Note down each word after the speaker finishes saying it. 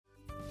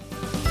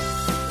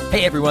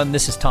Hey everyone,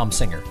 this is Tom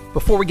Singer.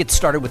 Before we get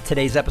started with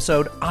today's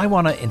episode, I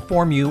want to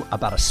inform you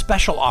about a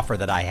special offer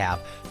that I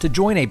have to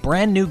join a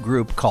brand new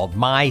group called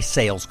My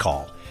Sales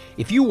Call.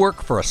 If you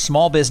work for a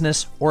small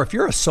business or if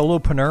you're a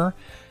solopreneur,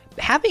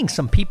 having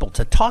some people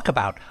to talk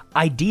about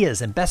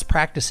ideas and best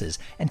practices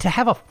and to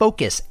have a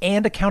focus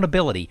and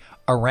accountability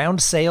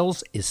around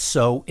sales is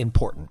so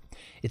important.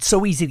 It's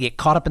so easy to get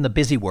caught up in the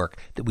busy work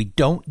that we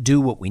don't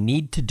do what we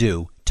need to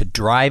do to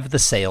drive the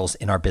sales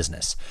in our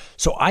business.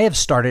 So I have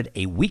started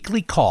a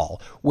weekly call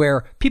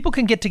where people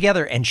can get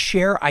together and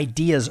share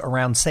ideas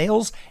around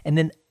sales and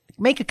then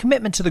make a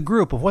commitment to the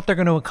group of what they're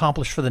going to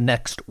accomplish for the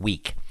next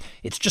week.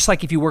 It's just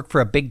like if you work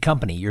for a big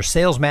company, your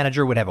sales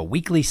manager would have a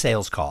weekly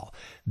sales call.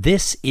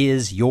 This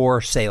is your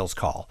sales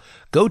call.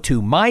 Go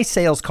to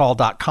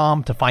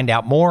mysalescall.com to find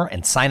out more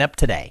and sign up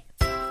today.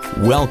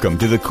 Welcome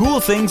to the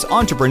Cool Things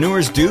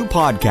Entrepreneurs Do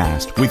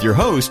podcast with your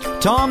host,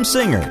 Tom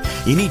Singer.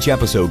 In each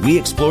episode, we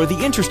explore the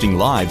interesting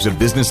lives of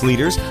business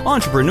leaders,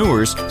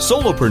 entrepreneurs,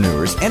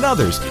 solopreneurs, and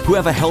others who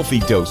have a healthy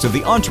dose of the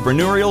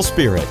entrepreneurial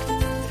spirit.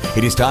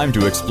 It is time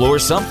to explore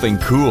something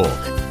cool.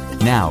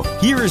 Now,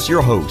 here is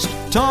your host,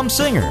 Tom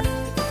Singer.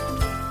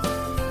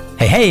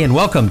 Hey, and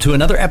welcome to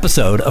another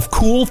episode of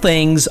Cool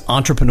Things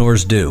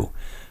Entrepreneurs Do.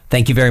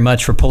 Thank you very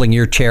much for pulling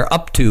your chair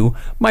up to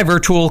my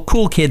virtual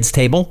Cool Kids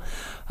table.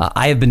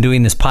 I have been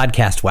doing this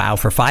podcast,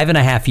 for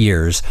 5.5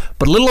 years,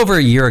 but a little over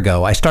a year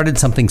ago, I started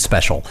something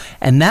special,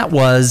 and that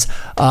was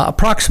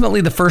approximately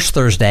the first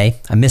Thursday.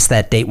 I miss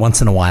that date once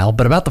in a while,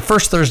 but about the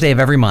first Thursday of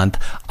every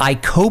month, I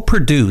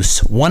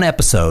co-produce one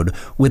episode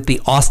with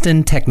the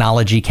Austin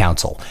Technology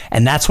Council,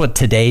 and that's what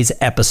today's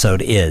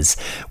episode is.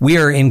 We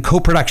are in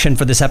co-production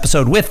for this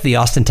episode with the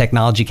Austin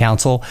Technology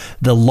Council,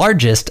 the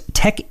largest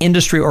tech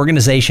industry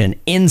organization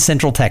in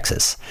Central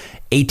Texas.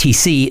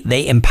 ATC,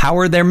 they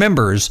empower their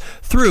members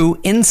through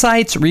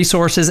insights,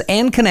 resources,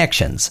 and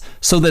connections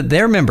so that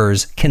their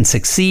members can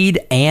succeed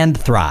and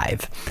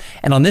thrive.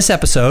 And on this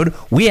episode,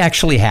 we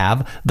actually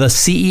have the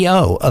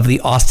CEO of the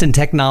Austin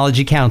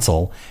Technology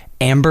Council,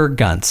 Amber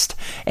Gunst.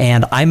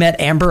 And I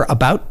met Amber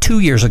about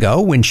 2 years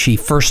ago when she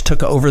first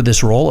took over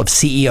this role of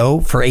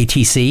CEO for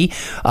ATC.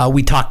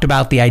 We talked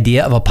about the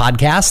idea of a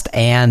podcast,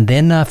 and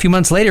then a few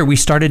months later, we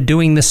started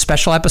doing this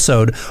special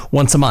episode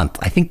once a month.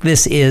 I think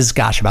this is,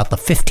 about the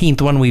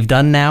 15th one we've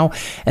done now,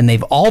 and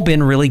they've all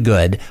been really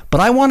good. But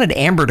I wanted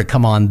Amber to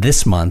come on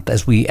this month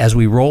as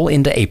we roll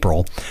into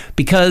April,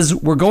 because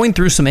we're going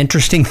through some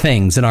interesting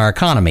things in our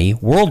economy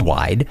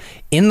worldwide,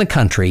 in the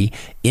country,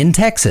 in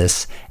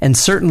Texas, and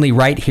certainly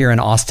right here in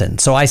Austin.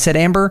 So I said,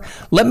 Amber,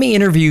 let me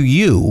interview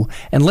you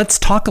and let's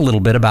talk a little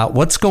bit about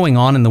what's going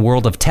on in the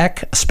world of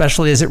tech,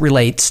 especially as it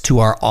relates to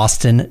our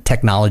Austin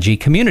technology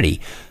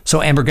community.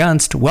 So Amber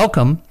Gunst,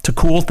 welcome to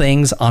Cool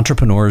Things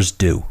Entrepreneurs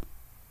Do.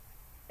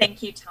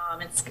 Thank you,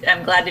 Tom.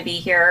 I'm glad to be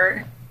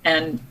here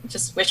and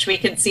just wish we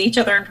could see each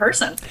other in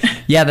person.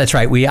 Yeah, that's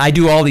right. I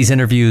do all these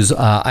interviews.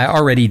 I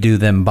already do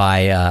them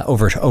by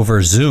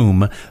over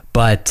Zoom,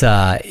 but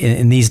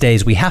in these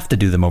days we have to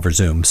do them over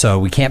Zoom. So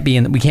we can't be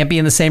in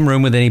the same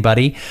room with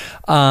anybody.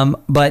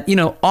 But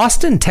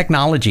Austin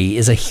technology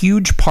is a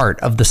huge part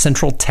of the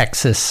Central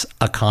Texas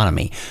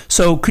economy.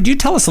 So could you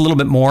tell us a little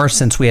bit more,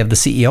 since we have the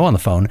CEO on the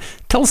phone?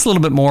 Tell us a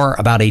little bit more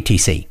about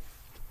ATC.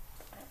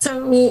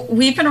 So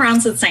we've been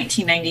around since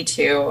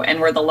 1992,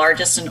 and we're the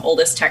largest and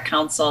oldest tech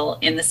council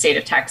in the state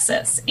of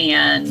Texas.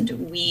 And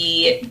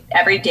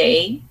every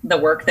day, the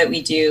work that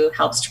we do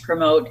helps to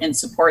promote and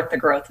support the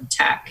growth of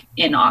tech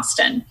in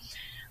Austin.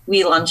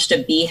 We launched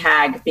a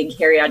BHAG, Big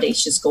Hairy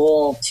Audacious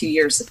Goal, 2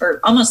 years or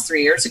almost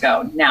 3 years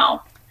ago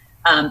now,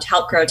 to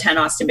help grow 10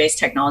 Austin-based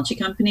technology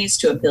companies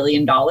to $1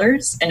 billion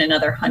and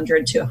another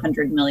 100 to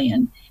 100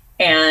 million.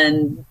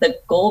 And the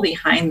goal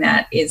behind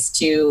that is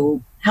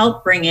to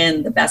help bring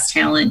in the best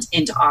talent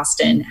into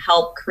Austin,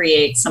 help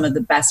create some of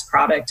the best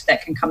product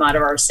that can come out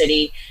of our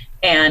city,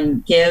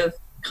 and give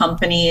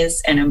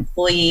companies and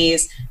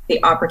employees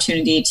the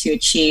opportunity to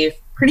achieve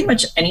pretty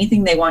much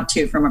anything they want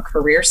to from a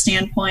career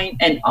standpoint.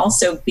 And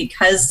also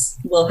because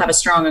we'll have a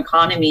strong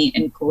economy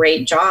and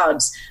great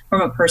jobs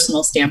from a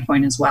personal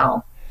standpoint as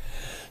well.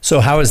 So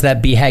how is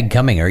that BHAG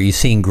coming? Are you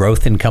seeing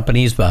growth in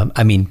companies?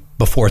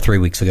 Before 3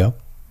 weeks ago?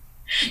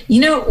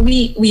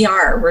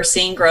 We're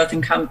seeing growth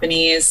in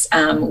companies.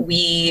 When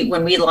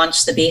we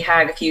launched the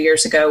BHAG a few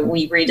years ago,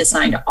 we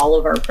redesigned all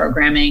of our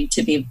programming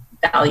to be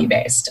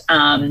value-based,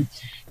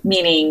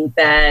 meaning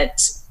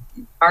that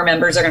our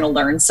members are going to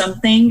learn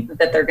something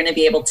that they're going to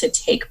be able to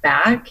take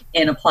back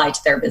and apply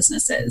to their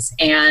businesses.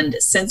 And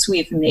since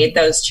we've made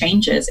those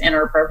changes in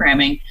our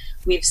programming,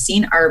 we've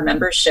seen our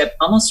membership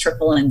almost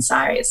triple in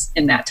size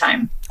in that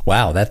time.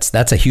 Wow, that's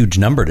a huge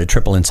number to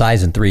triple in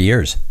size in 3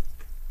 years.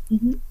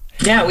 Mm-hmm.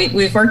 Yeah,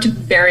 we've worked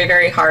very,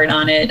 very hard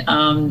on it.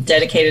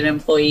 Dedicated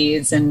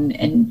employees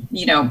and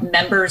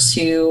members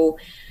who,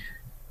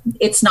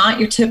 it's not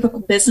your typical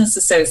business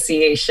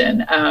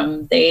association.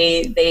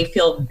 They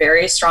feel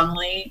very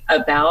strongly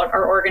about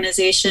our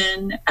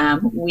organization.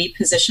 We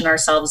position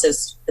ourselves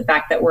as the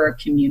fact that we're a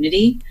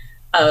community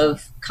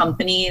of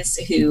companies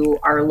who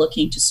are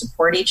looking to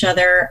support each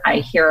other. I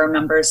hear our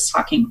members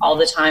talking all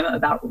the time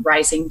about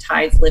rising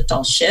tides lift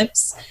all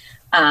ships.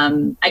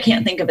 I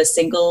can't think of a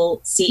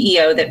single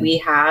CEO that we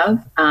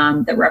have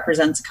that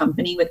represents a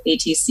company with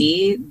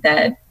ATC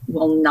that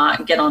will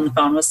not get on the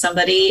phone with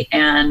somebody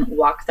and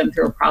walk them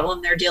through a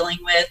problem they're dealing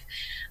with.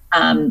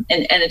 And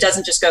it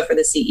doesn't just go for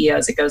the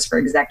CEOs, it goes for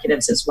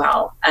executives as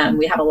well.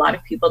 We have a lot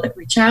of people that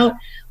reach out,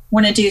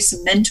 want to do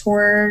some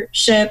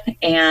mentorship,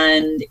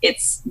 and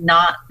it's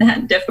not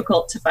that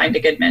difficult to find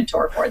a good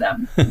mentor for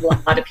them. A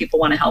lot of people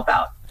want to help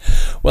out.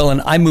 Well,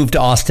 and I moved to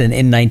Austin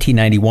in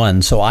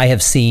 1991, so I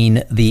have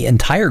seen the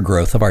entire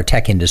growth of our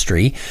tech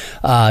industry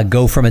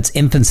go from its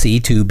infancy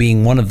to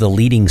being one of the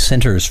leading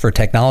centers for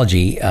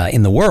technology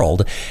in the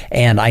world.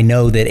 And I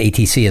know that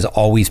ATC has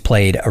always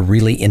played a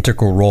really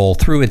integral role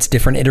through its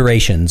different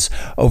iterations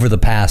over the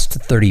past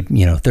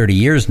 30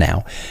 years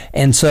now.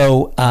 And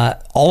so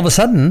all of a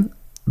sudden,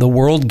 the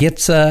world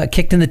gets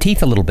kicked in the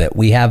teeth a little bit.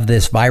 We have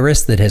this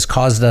virus that has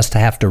caused us to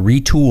have to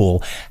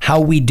retool how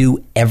we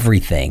do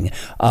everything,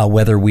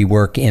 whether we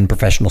work in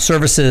professional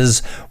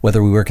services,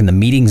 whether we work in the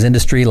meetings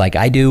industry like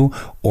I do,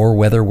 or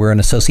whether we're an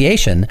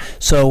association.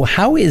 So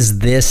how is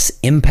this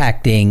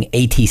impacting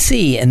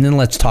ATC? And then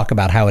let's talk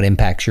about how it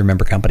impacts your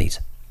member companies.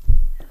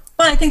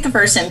 Well, I think the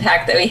first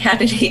impact that we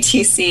had at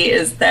ATC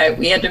is that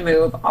we had to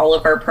move all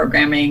of our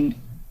programming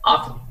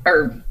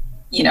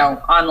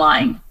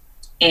online.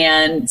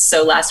 And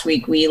so last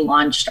week we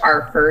launched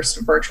our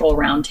first virtual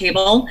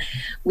roundtable.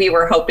 We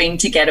were hoping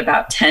to get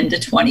about 10 to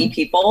 20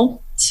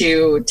 people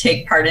to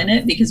take part in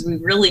it because we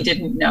really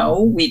didn't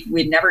know.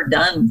 We'd never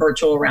done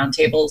virtual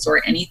roundtables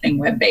or anything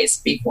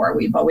web-based before.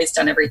 We've always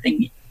done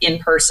everything in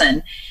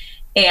person.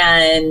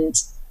 And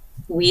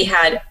we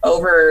had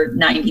over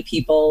 90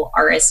 people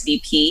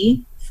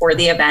RSVP for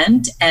the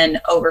event, and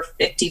over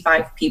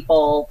 55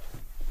 people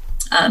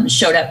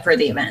showed up for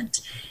the event.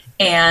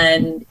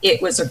 And it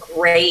was a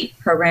great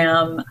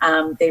program.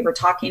 They were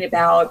talking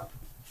about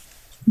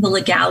the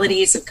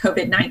legalities of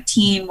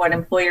COVID-19, what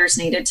employers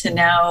needed to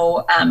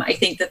know. I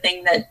think the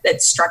thing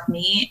that struck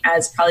me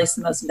as probably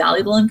some of the most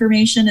valuable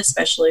information,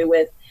 especially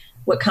with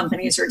what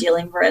companies are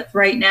dealing with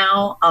right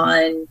now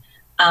on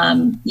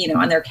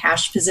their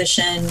cash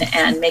position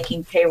and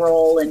making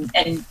payroll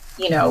and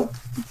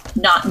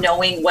not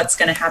knowing what's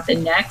going to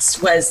happen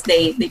next, was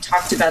they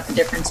talked about the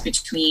difference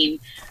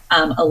between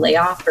a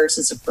layoff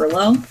versus a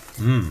furlough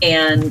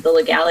and the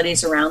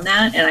legalities around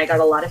that. And I got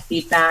a lot of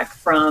feedback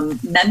from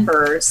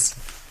members,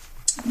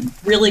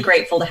 really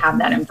grateful to have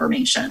that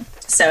information.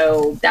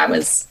 So that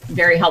was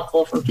very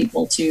helpful for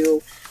people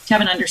to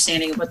have an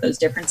understanding of what those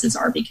differences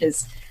are,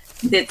 because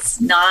it's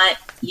not,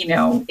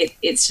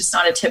 it's just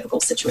not a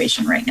typical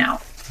situation right now.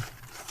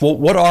 Well,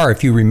 what are,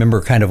 if you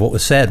remember kind of what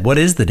was said, what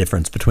is the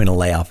difference between a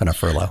layoff and a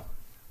furlough?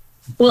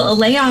 Well, a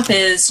layoff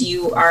is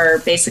you are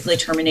basically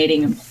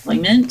terminating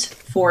employment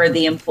for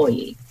the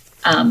employee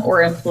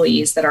or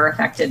employees that are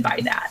affected by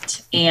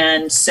that.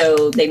 And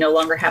so they no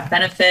longer have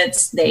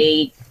benefits.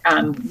 They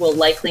will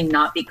likely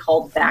not be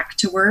called back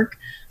to work.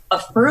 A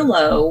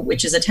furlough,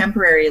 which is a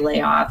temporary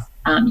layoff,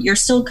 you're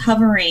still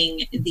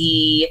covering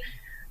the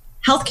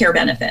healthcare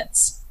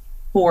benefits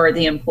for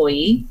the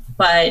employee,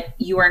 but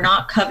you are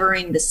not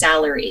covering the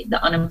salary.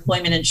 The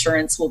unemployment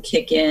insurance will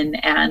kick in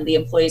and the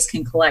employees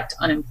can collect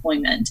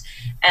unemployment.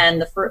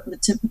 And the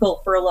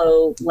typical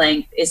furlough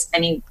length is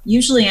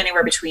usually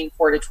anywhere between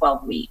 4 to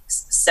 12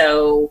 weeks.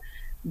 So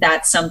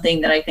that's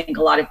something that I think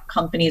a lot of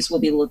companies will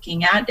be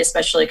looking at,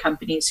 especially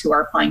companies who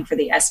are applying for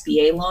the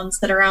SBA loans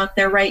that are out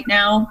there right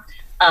now.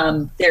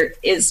 There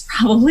is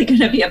probably going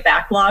to be a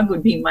backlog,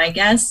 would be my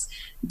guess,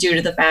 due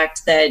to the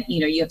fact that,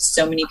 you have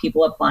so many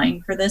people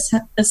applying for this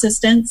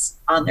assistance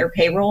on their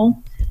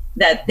payroll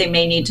that they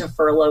may need to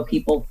furlough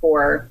people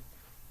for,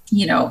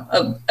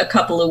 a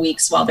couple of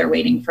weeks while they're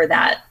waiting for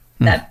that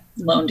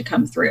loan to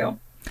come through.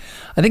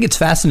 I think it's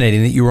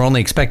fascinating that you were only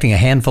expecting a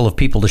handful of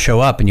people to show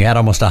up and you had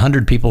almost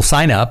 100 people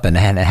sign up and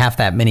half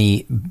that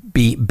many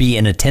be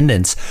in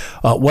attendance.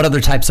 What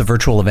other types of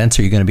virtual events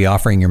are you going to be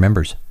offering your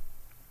members?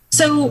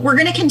 So we're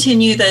going to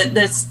continue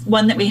this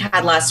one that we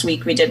had last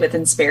week we did with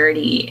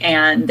Insperity,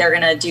 and they're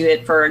going to do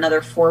it for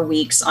another 4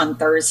 weeks on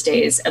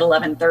Thursdays at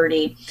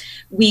 11:30.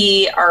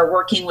 We are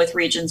working with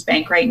Regions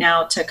Bank right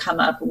now to come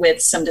up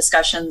with some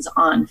discussions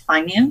on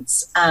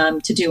finance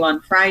to do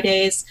on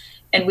Fridays.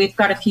 And we've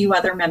got a few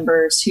other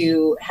members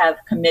who have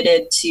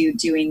committed to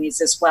doing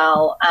these as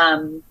well.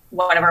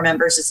 One of our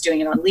members is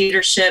doing it on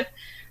leadership.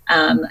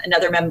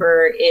 Another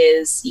member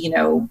is,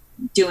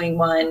 doing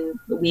one.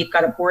 We've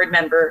got a board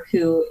member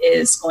who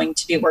is going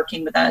to be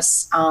working with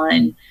us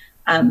on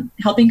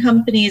helping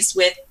companies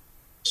with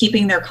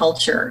keeping their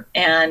culture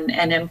and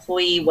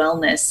employee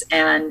wellness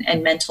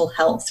and mental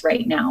health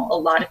right now. A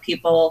lot of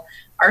people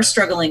are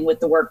struggling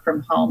with the work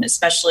from home,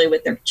 especially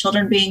with their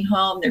children being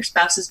home, their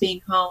spouses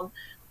being home,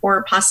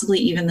 or possibly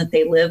even that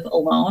they live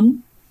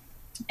alone.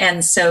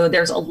 And so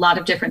there's a lot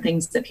of different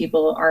things that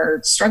people are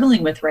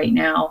struggling with right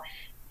now.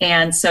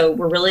 And so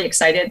we're really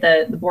excited.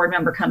 The board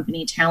member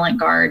company, Talent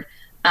Guard,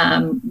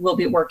 we'll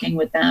be working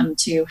with them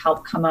to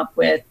help come up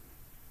with,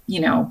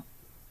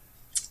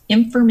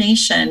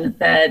 information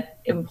that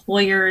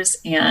employers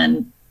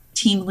and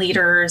team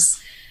leaders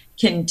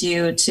can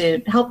do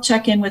to help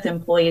check in with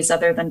employees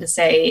other than to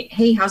say,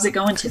 hey, how's it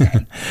going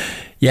today?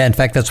 Yeah, in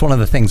fact, that's one of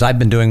the things I've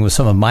been doing with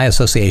some of my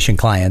association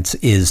clients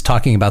is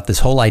talking about this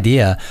whole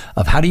idea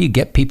of how do you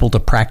get people to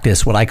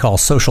practice what I call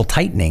social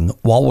tightening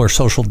while we're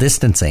social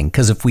distancing?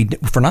 Because if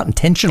we're not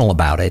intentional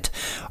about it,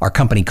 our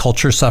company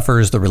culture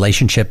suffers, the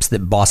relationships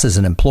that bosses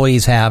and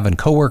employees have and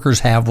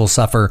coworkers have will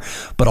suffer,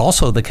 but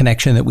also the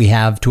connection that we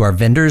have to our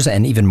vendors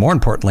and even more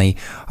importantly,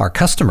 our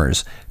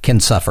customers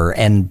can suffer.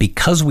 And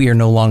because we are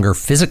no longer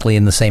physically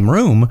in the same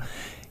room,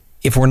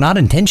 if we're not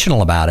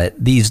intentional about it,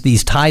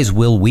 these ties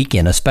will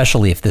weaken,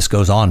 especially if this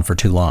goes on for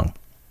too long.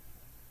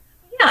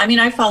 Yeah, I mean,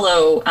 I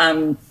follow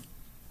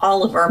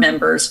all of our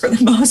members for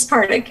the most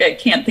part. I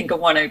can't think of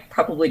one I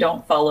probably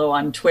don't follow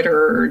on Twitter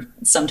or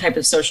some type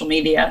of social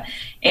media.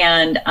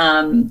 And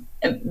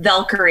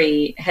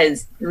Valkyrie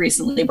has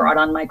recently brought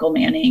on Michael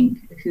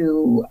Manning,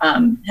 who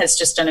has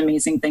just done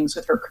amazing things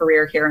with her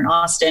career here in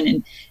Austin.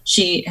 And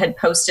she had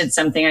posted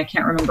something, I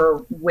can't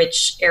remember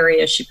which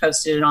area she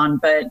posted it on,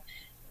 but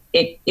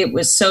it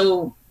was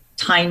so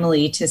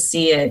timely to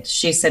see it.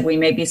 She said, we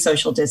may be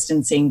social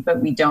distancing,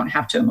 but we don't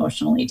have to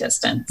emotionally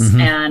distance.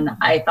 Mm-hmm. And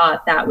I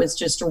thought that was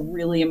just a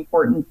really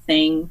important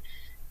thing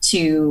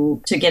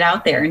to get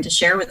out there and to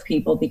share with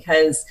people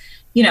because,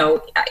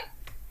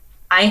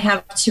 I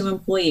have 2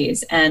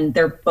 employees and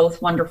they're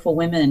both wonderful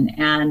women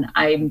and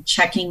I'm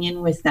checking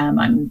in with them.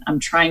 I'm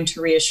trying to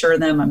reassure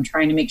them. I'm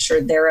trying to make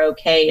sure they're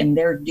okay and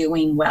they're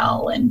doing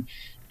well and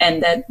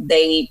that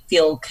they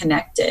feel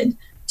connected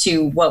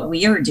to what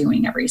we are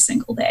doing every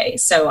single day.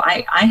 So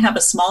I have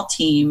a small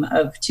team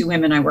of 2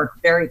 women I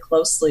work very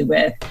closely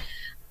with.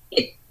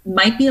 It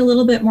might be a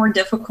little bit more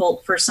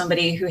difficult for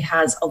somebody who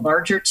has a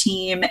larger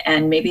team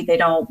and maybe they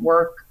don't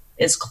work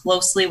as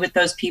closely with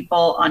those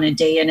people on a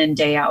day in and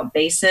day out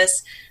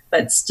basis,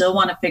 but still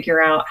want to figure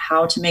out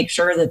how to make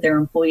sure that their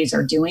employees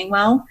are doing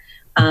well,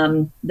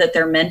 that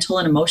their mental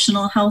and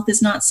emotional health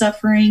is not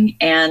suffering,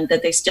 and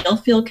that they still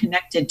feel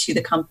connected to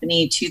the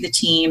company, to the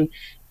team,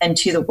 and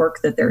to the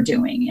work that they're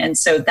doing. And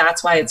so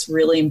that's why it's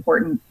really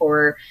important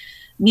for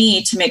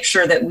me to make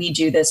sure that we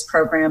do this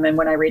program. And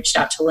when I reached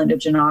out to Linda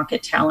Janock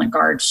at Talent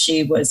Guard,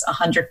 she was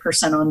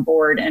 100% on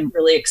board and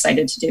really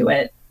excited to do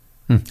it.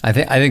 I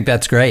think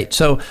that's great.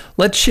 So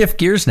let's shift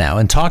gears now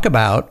and talk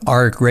about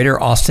our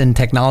greater Austin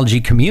technology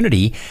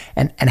community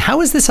and how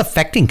is this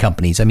affecting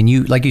companies? I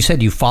mean, like you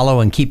said, you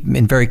follow and keep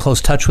in very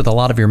close touch with a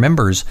lot of your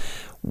members.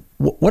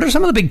 What are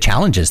some of the big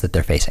challenges that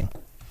they're facing?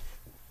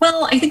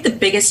 Well, I think the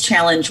biggest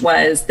challenge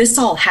was this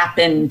all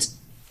happened.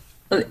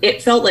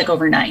 It felt like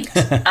overnight.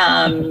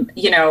 I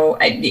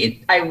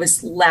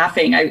was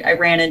laughing. I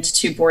ran into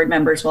 2 board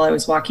members while I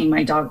was walking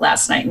my dog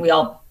last night, and we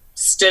all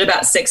stood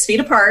about 6 feet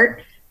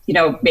apart,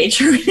 made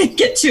sure we didn't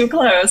get too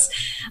close.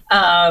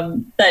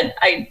 But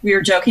we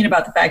were joking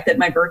about the fact that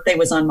my birthday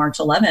was on March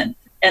 11th.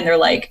 And they're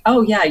like,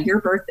 oh, yeah, your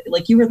birthday,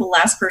 like you were the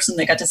last person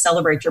that got to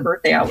celebrate your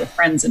birthday out with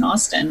friends in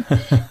Austin.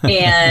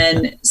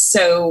 And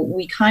so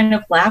we kind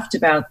of laughed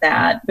about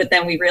that. But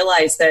then we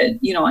realized that,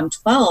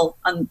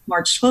 on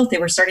March 12th, they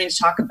were starting to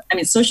talk about,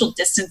 social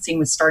distancing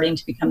was starting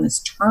to become this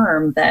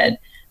term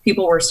that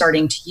people were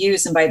starting to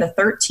use. And by the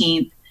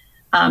 13th,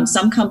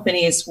 some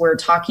companies were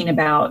talking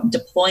about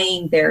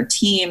deploying their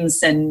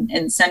teams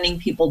and sending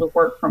people to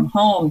work from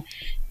home.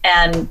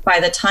 And by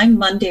the time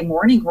Monday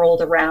morning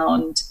rolled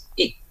around,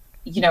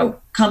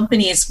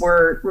 companies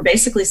were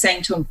basically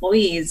saying to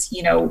employees,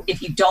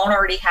 if you don't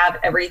already have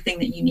everything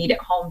that you need at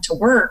home to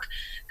work,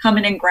 come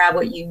in and grab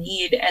what you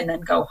need and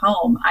then go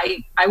home.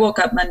 I woke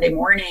up Monday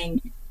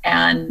morning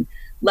and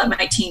let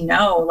my team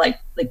know, like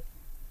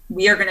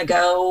we are going to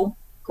go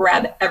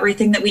grab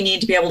everything that we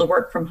need to be able to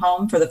work from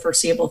home for the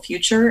foreseeable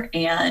future.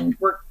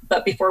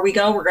 But before we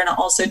go, we're going to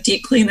also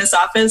deep clean this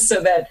office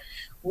so that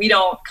we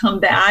don't come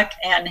back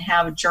and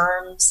have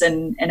germs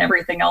and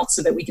everything else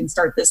so that we can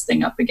start this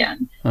thing up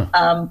again.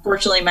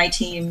 Fortunately, my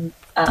team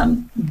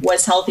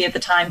was healthy at the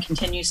time,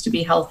 continues to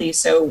be healthy.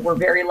 So we're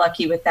very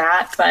lucky with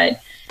that.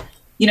 But,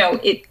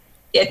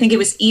 I think it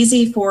was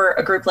easy for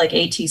a group like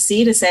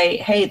ATC to say,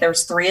 hey,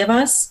 there's 3 of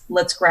us.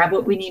 Let's grab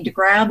what we need to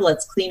grab.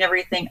 Let's clean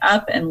everything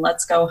up and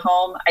let's go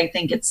home. I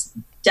think it's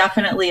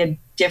definitely a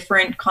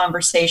different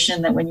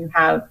conversation than when you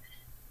have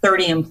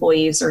 30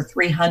 employees or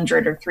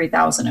 300 or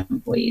 3,000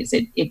 employees.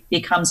 It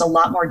becomes a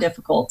lot more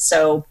difficult.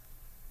 So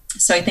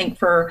I think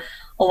for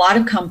a lot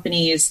of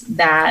companies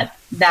that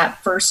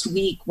first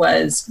week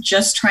was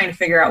just trying to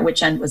figure out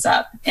which end was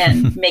up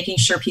and making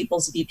sure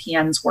people's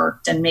VPNs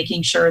worked and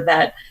making sure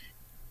that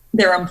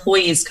their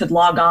employees could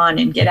log on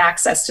and get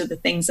access to the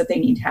things that they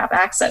need to have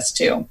access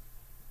to.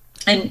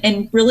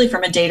 And really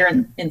from a data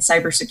and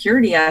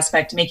cybersecurity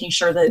aspect, making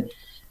sure that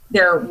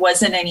there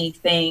wasn't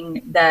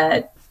anything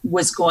that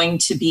was going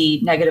to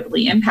be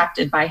negatively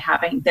impacted by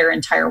having their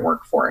entire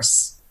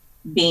workforce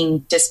being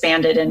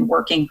disbanded and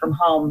working from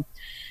home.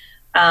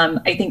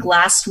 I think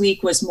last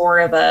week was more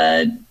of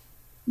a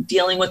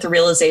dealing with the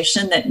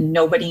realization that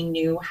nobody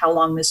knew how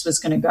long this was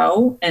going to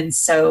go. And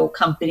so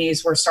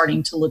companies were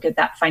starting to look at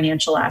that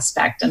financial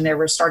aspect, and they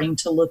were starting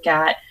to look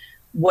at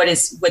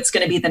what's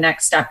going to be the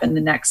next step in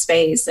the next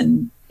phase.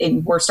 And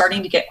we're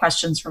starting to get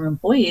questions from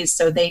employees.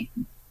 So they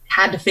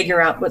had to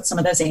figure out what some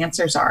of those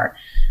answers are.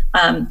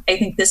 I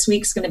think this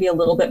week's going to be a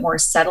little bit more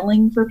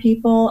settling for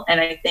people. And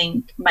I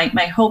think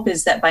my hope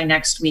is that by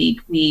next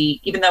week,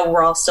 even though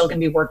we're all still going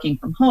to be working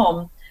from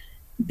home,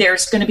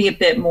 there's going to be a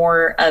bit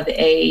more of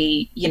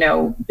a,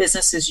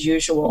 business as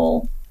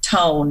usual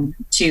tone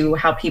to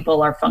how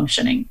people are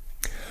functioning.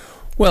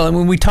 Well, and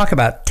when we talk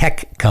about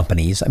tech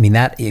companies, I mean,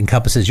 that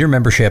encompasses your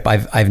membership.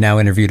 I've now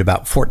interviewed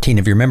about 14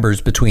 of your members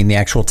between the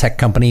actual tech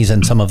companies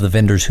and some of the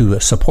vendors who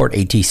support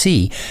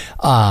ATC.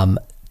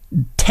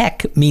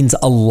 Tech means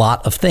a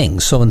lot of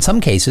things. So in some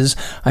cases,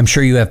 I'm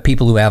sure you have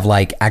people who have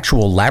like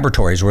actual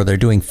laboratories where they're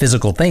doing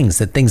physical things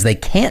they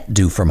can't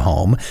do from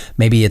home.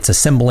 Maybe it's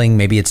assembling,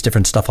 maybe it's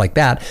different stuff like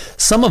that.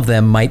 Some of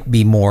them might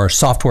be more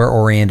software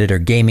oriented or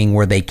gaming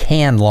where they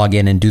can log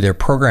in and do their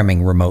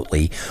programming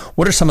remotely.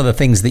 What are some of the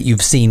things that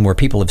you've seen where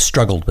people have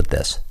struggled with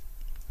this?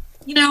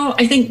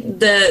 I think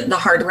the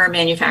hardware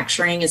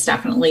manufacturing is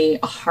definitely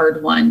a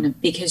hard one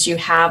because you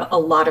have a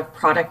lot of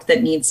product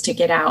that needs to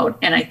get out.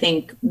 And I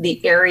think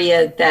the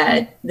area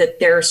that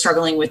they're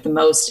struggling with the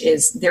most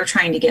is they're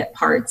trying to get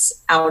parts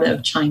out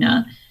of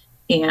China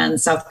and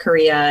South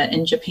Korea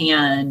and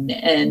Japan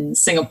and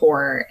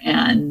Singapore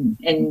and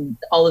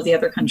all of the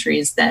other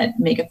countries that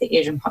make up the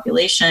Asian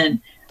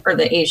population or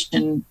the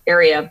Asian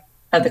area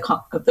of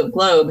the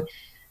globe.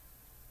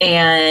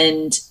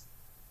 And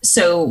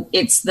so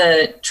it's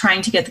the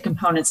trying to get the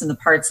components and the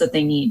parts that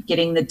they need,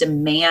 getting the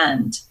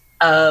demand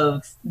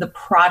of the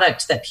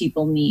product that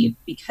people need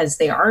because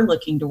they are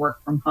looking to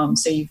work from home.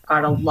 So you've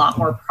got a lot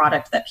more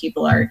product that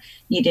people are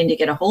needing to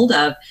get a hold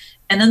of.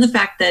 And then the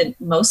fact that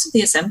most of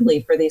the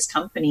assembly for these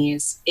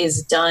companies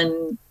is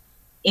done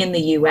in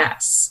the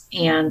US.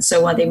 And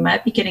so while they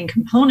might be getting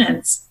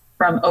components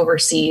from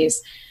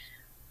overseas,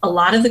 a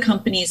lot of the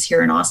companies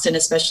here in Austin,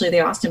 especially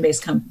the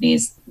Austin-based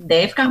companies,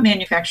 they've got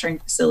manufacturing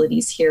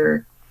facilities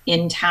here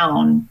in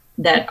town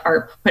that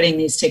are putting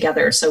these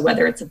together. So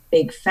whether it's a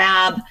big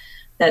fab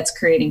that's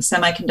creating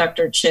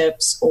semiconductor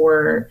chips,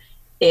 or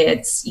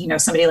it's,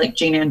 somebody like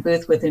Jane Ann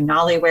Booth with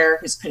Unaliware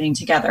who's putting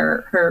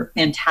together her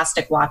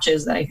fantastic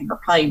watches that I think are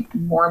probably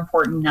more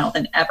important now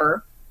than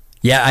ever.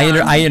 Yeah,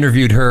 I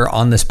interviewed her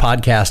on this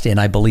podcast in,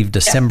 I believe,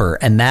 December,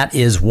 and that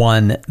is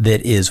one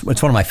that it's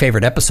one of my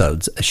favorite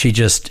episodes. She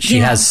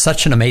has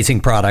such an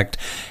amazing product,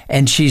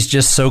 and she's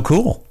just so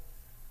cool.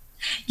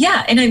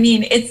 Yeah. And I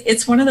mean,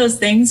 it's one of those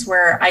things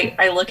where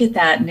I look at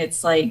that and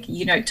it's like,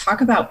 talk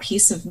about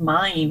peace of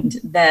mind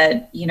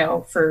that,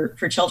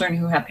 for children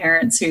who have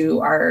parents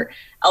who are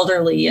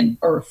elderly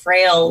or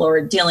frail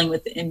or dealing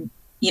with,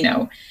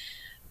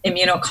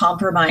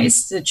 immunocompromised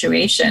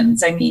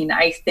situations. I mean,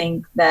 I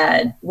think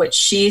that what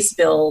she's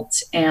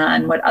built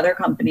and what other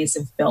companies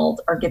have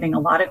built are giving a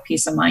lot of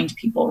peace of mind to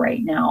people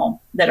right now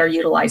that are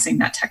utilizing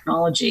that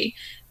technology.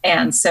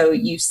 And so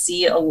you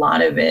see a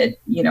lot of it,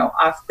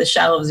 off the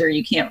shelves, or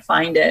you can't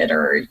find it,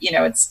 or,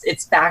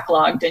 it's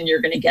backlogged and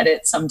you're going to get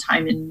it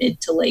sometime in mid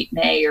to late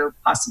May or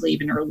possibly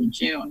even early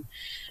June.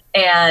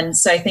 And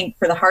so I think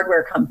for the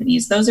hardware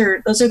companies, those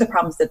are the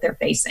problems that they're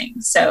facing.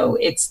 So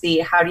it's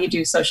how do you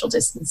do social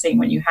distancing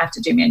when you have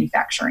to do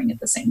manufacturing at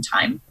the same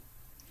time?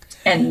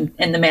 And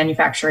the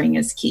manufacturing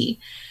is key.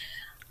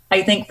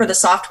 I think for the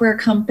software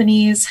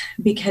companies,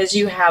 because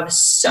you have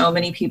so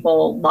many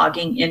people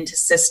logging into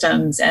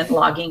systems and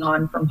logging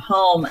on from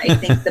home, I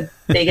think the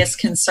biggest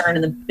concern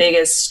and the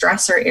biggest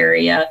stressor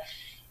area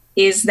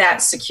is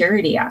that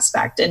security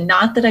aspect. And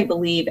not that I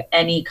believe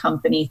any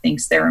company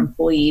thinks their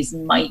employees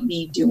might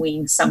be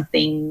doing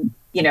something,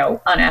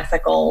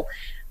 unethical,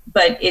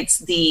 but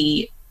it's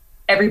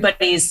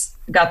everybody's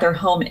got their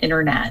home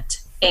internet.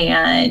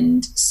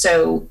 And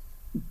so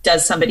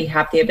does somebody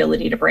have the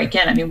ability to break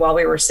in? I mean, while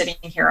we were sitting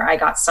here, I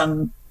got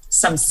some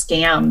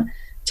scam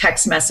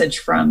text message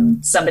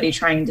from somebody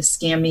trying to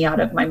scam me out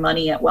of my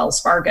money at Wells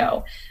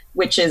Fargo,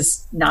 which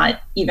is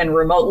not even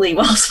remotely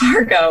Wells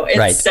Fargo. And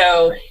right.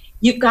 So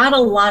you've got a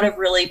lot of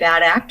really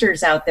bad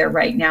actors out there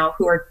right now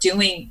who are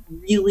doing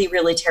really,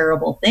 really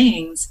terrible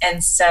things.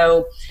 And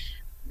so,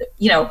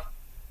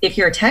 if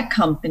you're a tech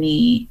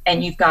company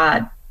and you've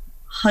got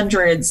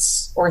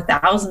hundreds or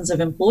thousands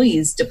of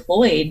employees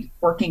deployed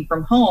working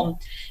from home,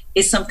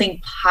 is something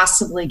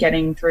possibly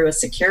getting through a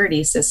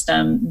security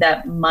system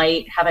that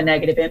might have a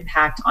negative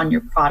impact on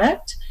your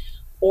product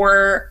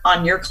or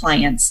on your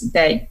clients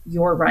that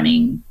you're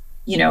running,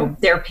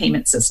 their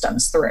payment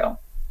systems through.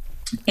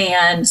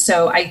 And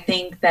so I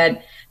think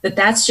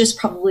that's just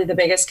probably the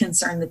biggest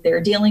concern that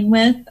they're dealing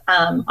with,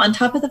 on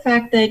top of the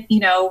fact that,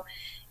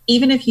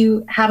 even if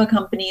you have a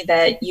company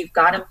that you've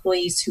got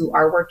employees who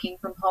are working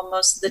from home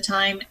most of the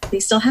time, they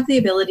still have the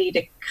ability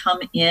to come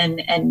in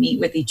and meet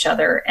with each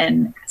other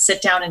and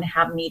sit down and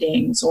have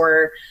meetings,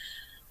 or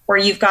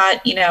you've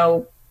got,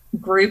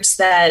 groups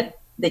that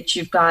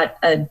you've got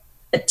a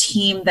a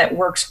team that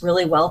works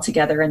really well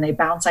together, and they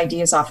bounce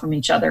ideas off from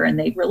each other, and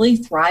they really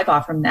thrive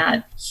off from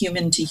that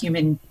human to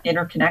human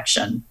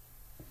interconnection.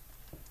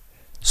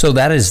 So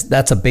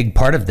that's a big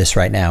part of this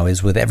right now,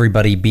 is with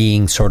everybody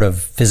being sort of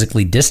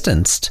physically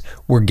distanced,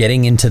 we're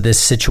getting into this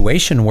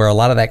situation where a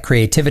lot of that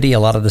creativity, a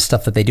lot of the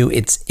stuff that they do,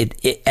 it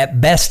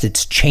at best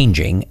it's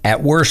changing.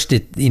 At worst,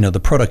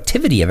 the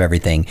productivity of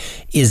everything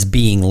is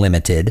being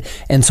limited.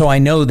 And so I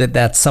know that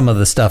that's some of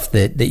the stuff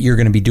that you're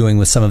going to be doing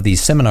with some of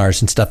these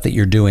seminars and stuff that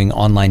you're doing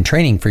online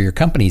training for your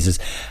companies, is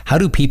how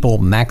do people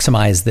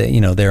maximize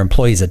their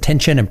employees'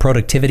 attention and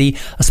productivity,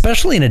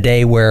 especially in a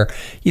day where,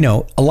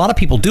 a lot of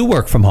people do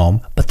work from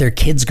home, but their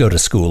kids go to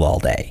school all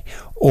day.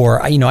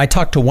 Or, I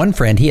talked to one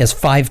friend, he has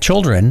 5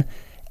 children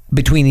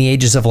between the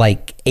ages of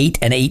like 8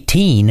 and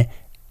 18,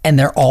 and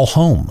they're all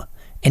home.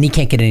 And he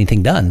can't get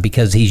anything done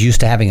because he's used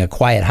to having a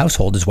quiet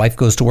household. His wife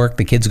goes to work,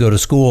 the kids go to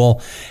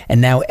school, and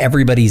now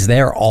everybody's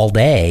there all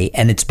day.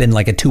 And it's been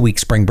like a 2-week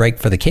spring break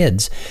for the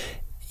kids.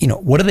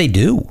 What do they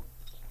do?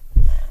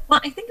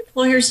 Well, I think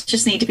employers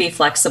just need to be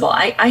flexible.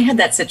 I had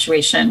that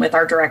situation with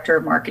our director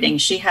of marketing.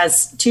 She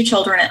has 2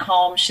 children at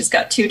home. She's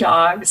got 2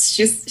 dogs.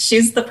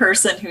 She's the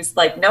person who's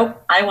like,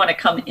 nope, I want to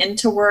come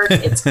into work.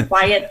 It's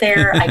quiet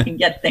there. I can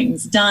get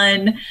things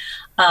done.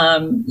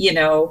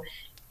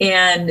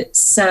 And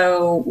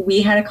so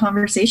we had a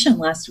conversation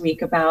last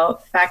week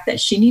about the fact that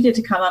she needed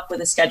to come up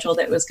with a schedule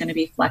that was going to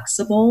be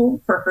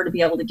flexible for her to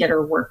be able to get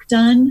her work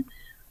done,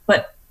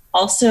 but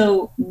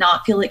also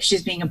not feel like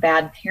she's being a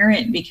bad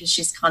parent because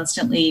she's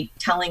constantly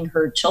telling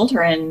her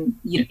children,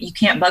 you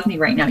can't bug me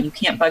right now. You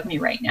can't bug me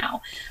right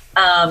now.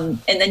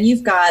 And then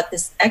you've got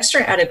this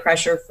extra added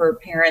pressure for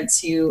parents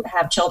who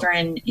have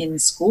children in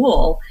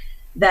school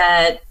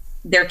that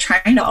they're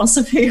trying to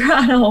also figure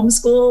out how to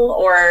homeschool,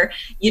 or,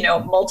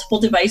 multiple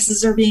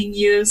devices are being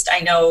used.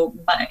 I know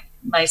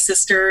my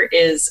sister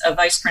is a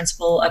vice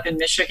principal up in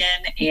Michigan,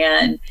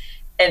 and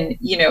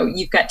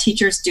you've got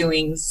teachers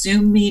doing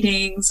Zoom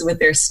meetings with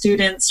their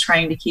students,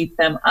 trying to keep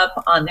them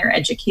up on their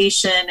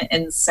education.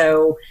 And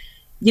so,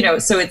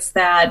 so it's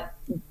that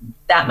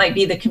might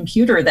be the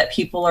computer that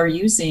people are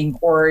using,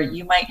 or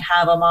you might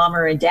have a mom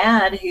or a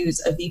dad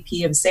who's a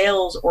VP of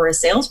sales or a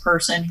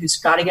salesperson who's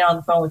got to get on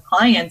the phone with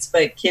clients,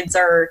 but kids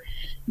are,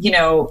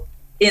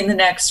 in the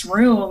next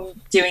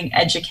room doing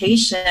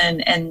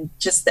education, and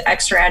just the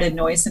extra added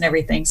noise and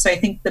everything. So I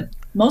think the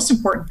most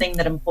important thing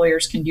that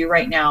employers can do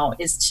right now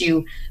is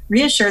to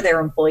reassure their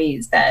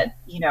employees that,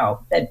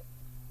 that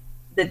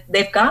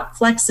they've got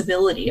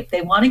flexibility. If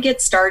they want to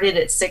get started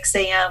at 6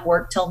 a.m.,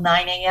 work till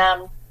 9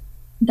 a.m.,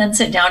 then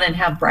sit down and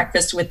have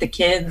breakfast with the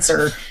kids,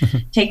 or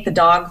take the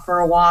dog for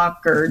a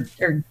walk, or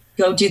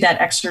go do that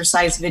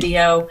exercise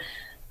video,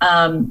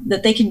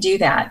 that they can do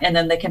that. And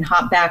then they can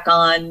hop back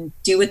on,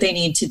 do what they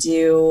need to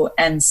do.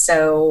 And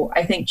so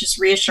I think just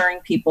reassuring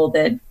people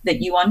that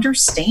you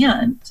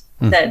understand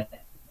that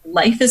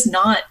life is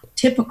not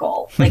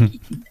typical. Like,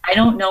 I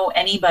don't know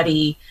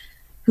anybody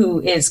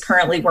who is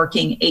currently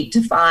working 8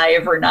 to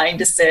 5 or 9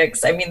 to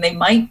 6. I mean, they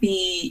might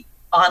be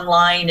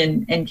online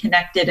and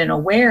connected and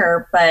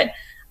aware, but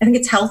I think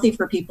it's healthy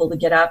for people to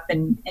get up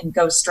and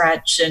go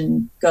stretch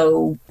and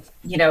go,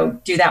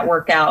 do that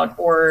workout,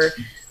 or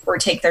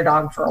take their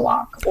dog for a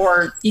walk,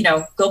 or,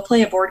 go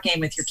play a board game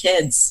with your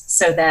kids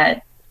so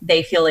that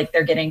they feel like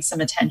they're getting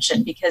some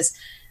attention, because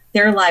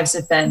their lives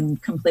have been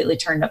completely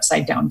turned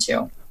upside down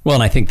too. Well,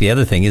 and I think the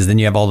other thing is then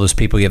you have all those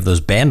people, you have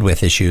those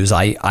bandwidth issues.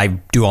 I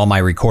do all my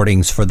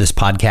recordings for this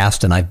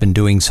podcast, and I've been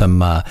doing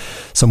some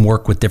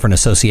work with different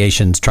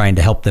associations trying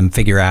to help them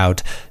figure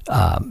out,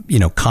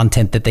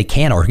 content that they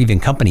can, or even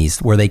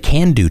companies where they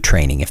can do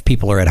training. If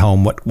people are at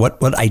home,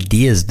 what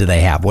ideas do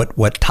they have?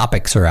 What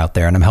topics are out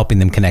there? And I'm helping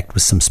them connect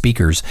with some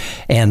speakers.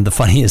 And the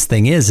funniest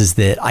thing is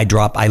that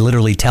I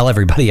literally tell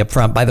everybody up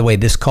front, by the way,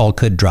 this call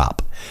could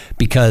drop,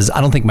 because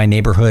I don't think my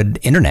neighborhood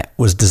internet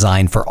was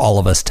designed for all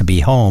of us to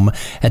be home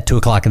at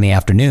 2:00 in the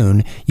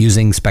afternoon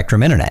using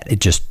Spectrum Internet. It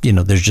just,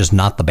 there's just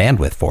not the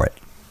bandwidth for it.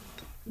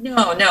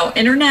 No.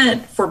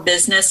 Internet for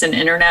business and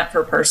internet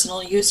for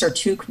personal use are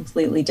 2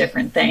 completely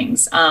different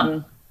things.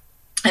 I'm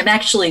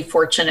actually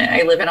fortunate.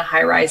 I live in a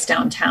high-rise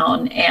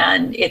downtown,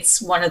 and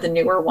it's one of the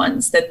newer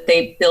ones that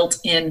they built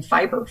in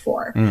fiber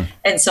for.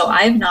 And so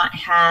I've not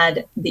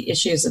had the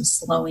issues of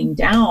slowing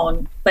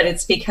down, but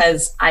it's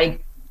because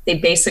they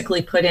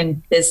basically put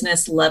in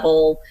business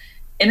level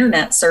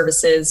internet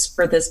services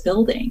for this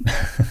building.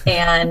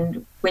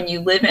 And when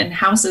you live in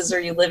houses, or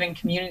you live in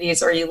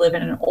communities, or you live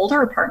in an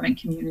older apartment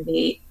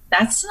community,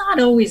 that's not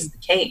always the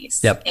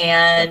case. Yep.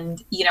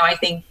 And, I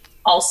think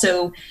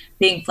also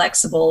being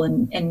flexible,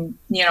 and,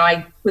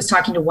 I was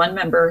talking to one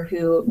member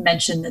who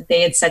mentioned that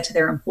they had said to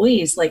their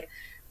employees, like,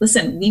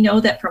 listen, we know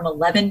that from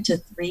 11 to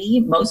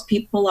 3, most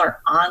people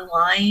are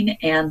online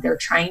and they're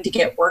trying to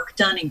get work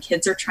done, and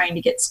kids are trying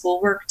to get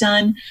schoolwork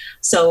done.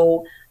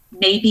 So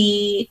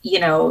maybe,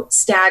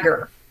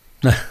 stagger,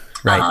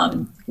 right.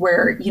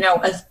 Where,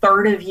 a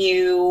third of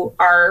you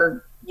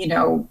are,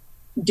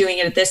 doing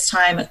it at this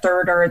time, a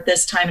third are at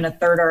this time, and a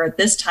third are at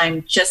this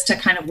time, just to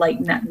kind of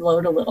lighten that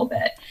load a little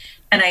bit.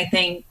 And I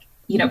think,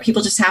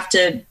 people just have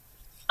to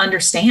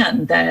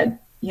understand that,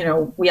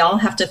 we all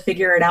have to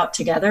figure it out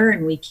together,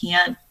 and we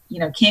can't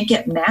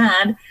get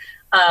mad.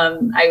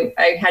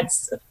 I had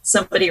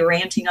somebody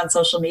ranting on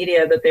social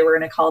media that they were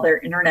going to call their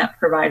internet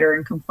provider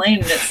and complain.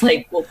 And it's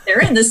like, well, they're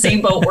in the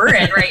same boat we're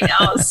in right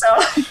now. So,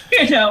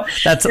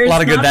 that's a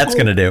lot of good that's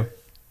going to do.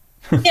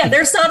 Yeah,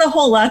 there's not a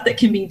whole lot that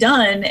can be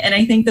done. And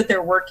I think that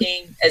they're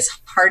working as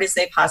hard as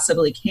they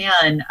possibly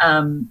can,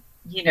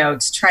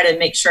 to try to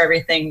make sure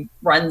everything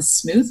runs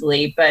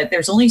smoothly. But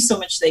there's only so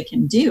much they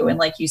can do. And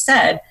like you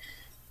said,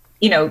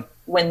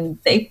 when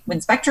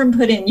Spectrum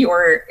put in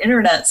your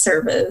internet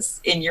service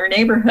in your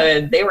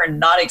neighborhood, they were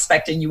not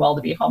expecting you all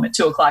to be home at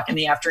 2:00 in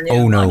the afternoon.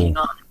 Oh, no. Logging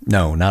on.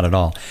 No, not at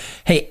all.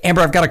 Hey,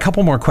 Amber, I've got a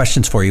couple more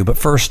questions for you, but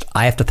first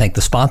I have to thank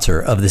the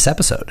sponsor of this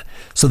episode.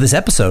 So this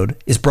episode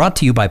is brought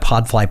to you by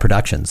Podfly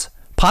Productions.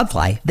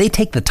 Podfly, they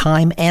take the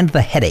time and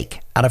the headache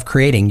out of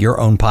creating your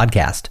own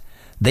podcast.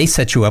 They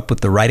set you up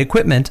with the right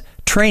equipment,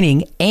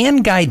 training,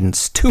 and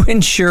guidance to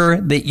ensure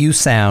that you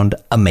sound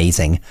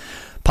amazing.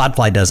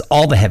 Podfly does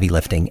all the heavy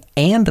lifting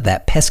and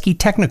that pesky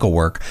technical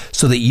work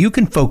so that you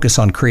can focus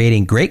on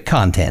creating great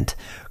content,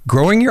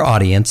 growing your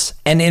audience,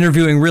 and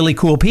interviewing really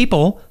cool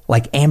people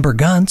like Amber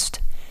Gunst.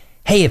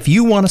 Hey, if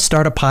you want to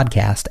start a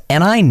podcast,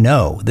 and I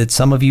know that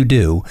some of you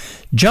do,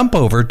 jump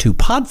over to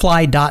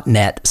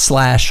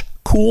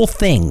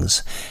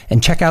podfly.net/coolthings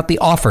and check out the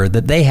offer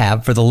that they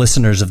have for the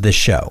listeners of this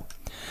show.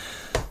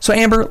 So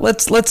Amber,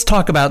 let's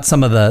talk about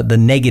some of the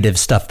negative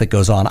stuff that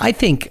goes on. I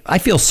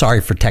feel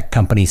sorry for tech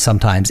companies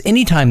sometimes.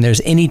 Anytime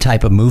there's any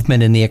type of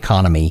movement in the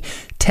economy,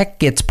 tech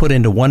gets put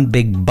into one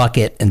big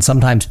bucket, and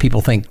sometimes people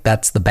think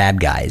that's the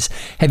bad guys.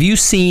 Have you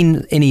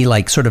seen any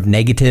sort of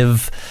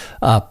negative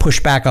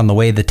pushback on the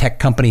way the tech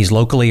companies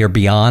locally or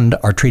beyond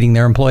are treating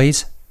their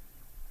employees?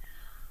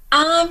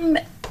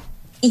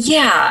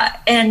 Yeah,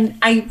 and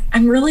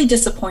I'm really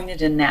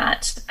disappointed in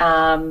that.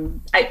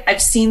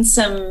 I've seen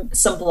some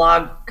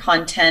blog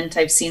content.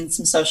 I've seen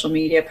some social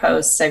media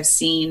posts. I've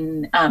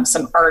seen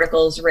some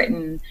articles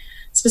written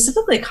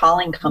specifically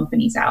calling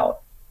companies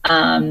out.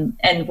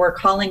 And we're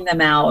calling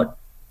them out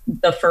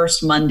the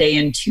first Monday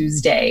and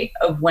Tuesday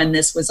of when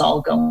this was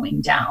all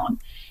going down.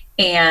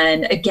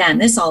 And again,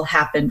 this all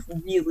happened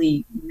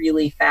really,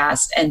 really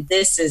fast. And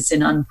this is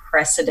an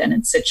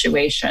unprecedented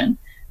situation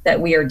that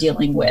we are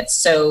dealing with.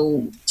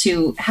 So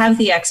to have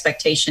the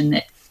expectation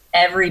that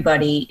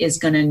everybody is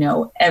going to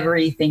know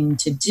everything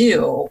to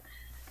do,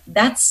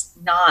 that's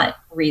not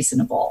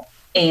reasonable.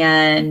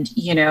 And,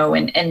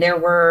 and there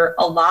were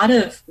a lot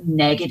of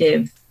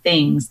negative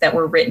things that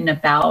were written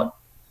about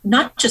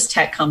not just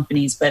tech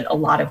companies, but a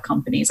lot of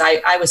companies.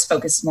 I was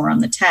focused more on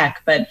the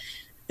tech, but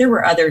there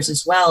were others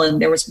as well.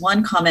 And there was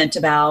one comment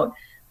about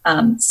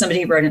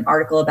somebody wrote an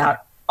article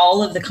about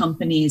all of the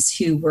companies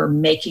who were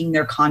making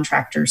their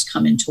contractors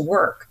come into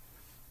work.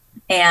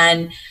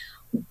 And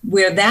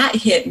where that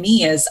hit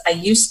me is I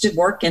used to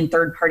work in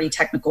third-party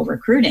technical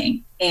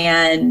recruiting,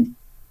 and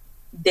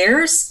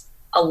there's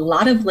a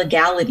lot of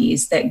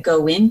legalities that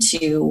go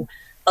into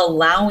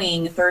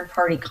allowing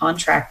third-party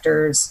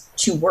contractors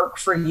to work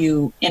for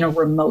you in a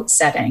remote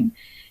setting.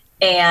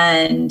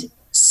 And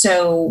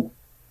so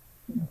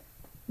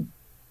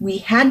we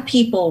had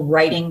people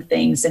writing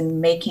things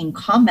and making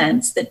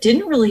comments that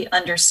didn't really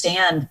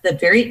understand the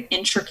very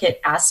intricate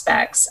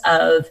aspects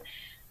of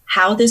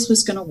how this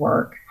was going to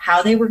work,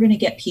 how they were going to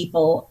get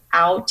people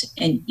out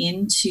and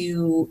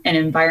into an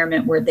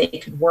environment where they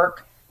could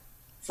work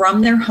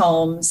from their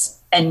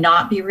homes and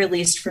not be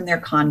released from their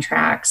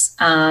contracts.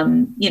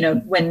 When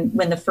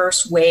the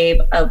first wave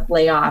of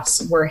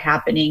layoffs were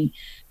happening,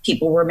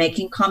 people were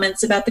making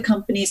comments about the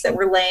companies that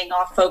were laying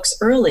off folks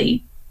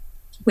early,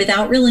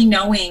 without really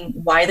knowing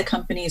why the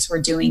companies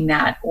were doing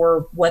that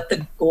or what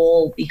the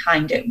goal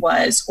behind it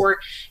was, or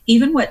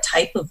even what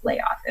type of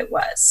layoff it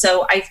was.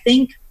 So I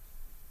think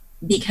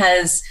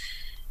because,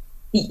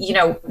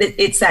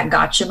 it's that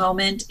gotcha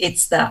moment.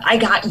 It's the, I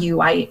got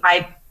you.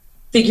 I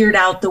figured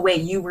out the way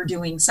you were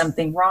doing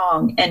something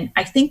wrong. And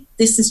I think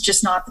this is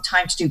just not the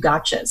time to do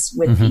gotchas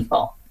with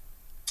people.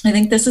 I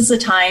think this is the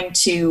time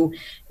to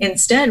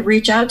instead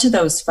reach out to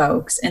those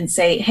folks and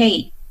say,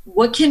 hey,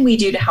 what can we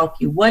do to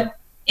help you? What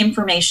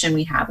information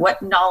we have,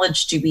 what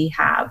knowledge do we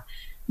have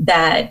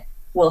that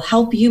will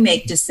help you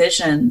make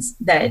decisions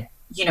that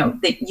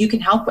you can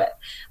help with.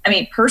 I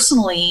mean,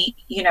 personally,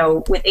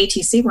 with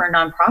ATC, we're a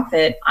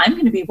nonprofit. I'm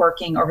going to be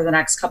working over the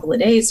next couple of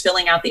days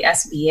filling out the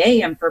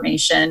SBA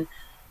information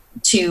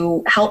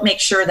to help make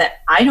sure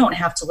that I don't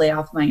have to lay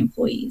off my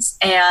employees.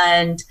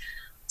 And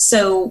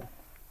so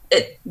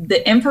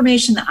the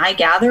information that I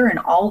gather and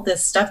all of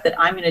this stuff that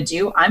I'm going to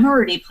do, I'm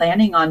already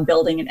planning on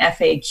building an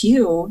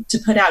FAQ to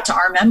put out to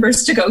our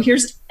members to go,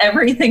 here's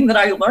everything that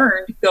I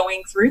learned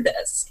going through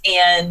this.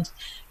 And,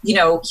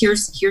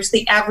 here's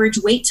the average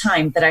wait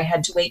time that I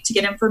had to wait to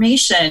get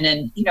information,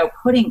 and,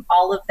 putting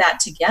all of that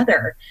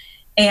together.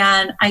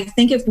 And I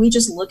think if we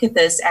just look at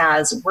this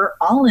as we're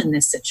all in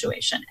this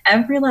situation,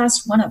 every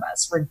last one of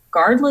us,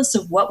 regardless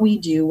of what we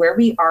do, where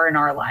we are in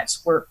our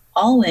lives, we're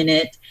all in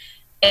it.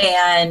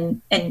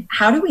 and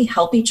how do we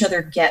help each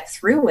other get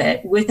through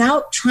it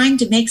without trying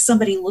to make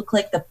somebody look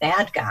like the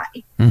bad guy?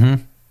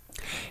 Mm-hmm.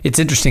 It's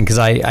interesting because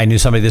I knew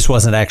somebody, this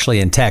wasn't actually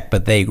in tech,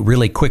 but they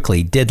really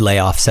quickly did lay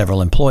off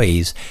several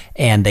employees,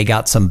 and they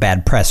got some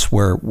bad press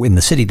where in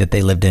the city that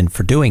they lived in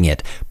for doing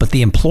it. But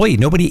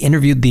nobody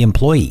interviewed the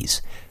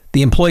employees.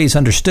 The employees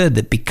understood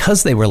that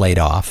because they were laid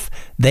off,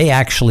 they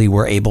actually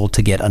were able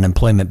to get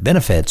unemployment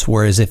benefits,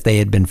 whereas if they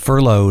had been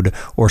furloughed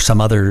or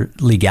some other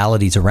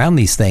legalities around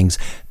these things,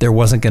 there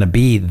wasn't going to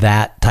be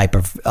that type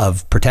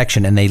of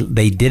protection. And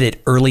they did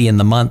it early in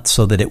the month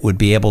so that it would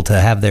be able to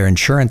have their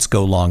insurance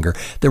go longer.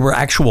 There were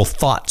actual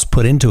thoughts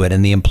put into it,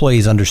 and the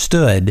employees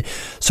understood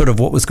sort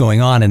of what was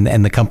going on,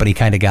 and the company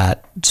kind of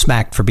got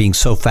smacked for being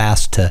so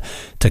fast to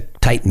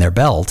tighten their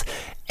belt.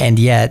 And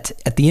yet,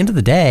 at the end of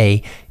the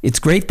day, it's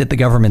great that the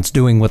government's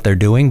doing what they're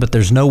doing, but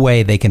there's no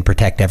way they can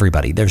protect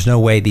everybody. There's no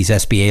way these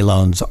SBA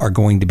loans are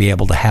going to be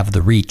able to have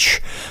the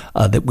reach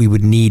that we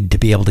would need to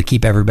be able to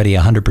keep everybody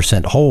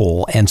 100%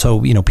 whole. And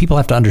so, people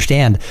have to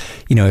understand,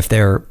 if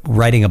they're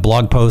writing a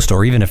blog post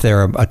or even if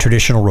they're a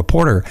traditional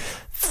reporter,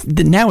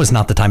 now is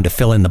not the time to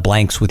fill in the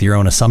blanks with your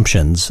own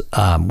assumptions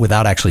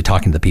without actually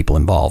talking to the people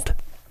involved.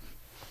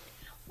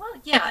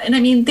 Yeah. And I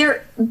mean,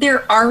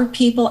 there are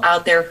people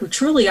out there who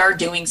truly are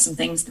doing some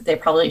things that they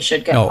probably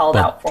should get called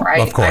out for. I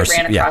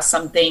ran across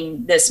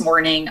something this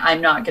morning. I'm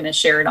not going to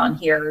share it on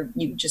here.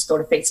 You just go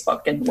to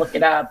Facebook and look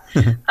it up.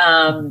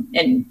 And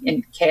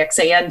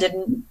KXAN did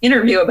an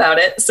interview about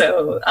it.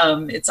 So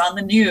it's on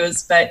the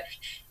news. But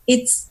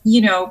it's,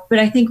 but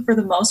I think for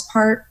the most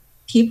part,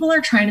 people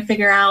are trying to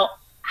figure out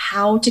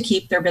how to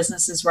keep their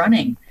businesses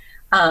running.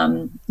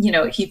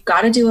 If you've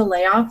got to do a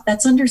layoff,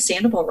 that's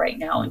understandable right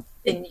now.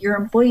 And your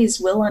employees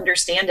will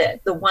understand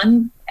it. The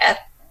one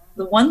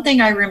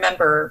thing I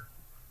remember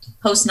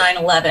post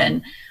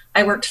 9/11,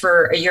 I worked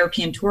for a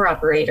European tour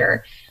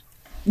operator.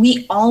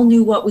 We all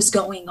knew what was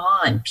going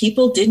on.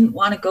 People didn't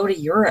want to go to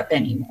Europe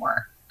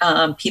anymore.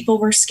 People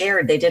were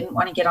scared. They didn't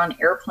want to get on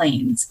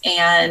airplanes.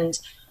 And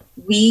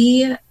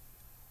we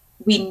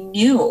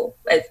knew,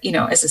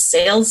 as a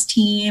sales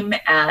team,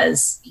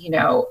 as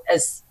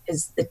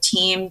the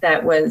team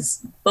that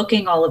was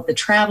booking all of the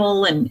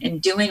travel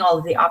and doing all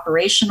of the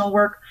operational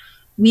work,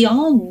 we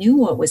all knew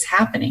what was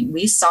happening.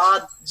 We saw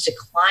the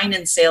decline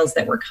in sales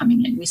that were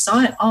coming in. We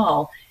saw it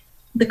all.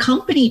 The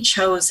company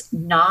chose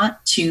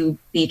not to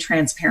be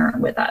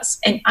transparent with us.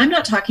 And I'm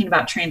not talking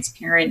about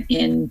transparent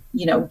in,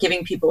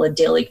 giving people a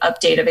daily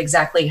update of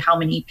exactly how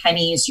many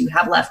pennies you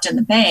have left in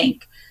the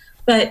bank,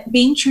 but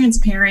being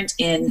transparent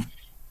in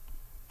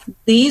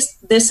this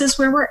is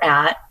where we're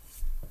at.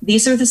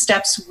 These are the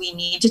steps we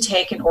need to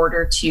take in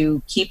order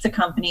to keep the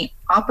company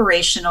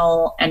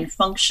operational and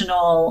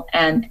functional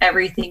and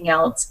everything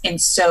else. And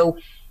so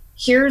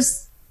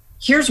here's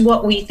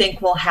what we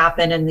think will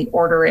happen and the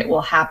order it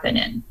will happen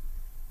in.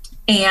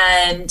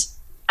 And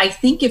I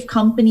think if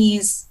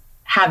companies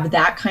have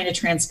that kind of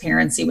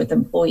transparency with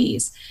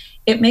employees,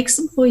 it makes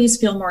employees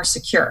feel more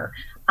secure.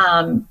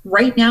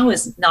 Right now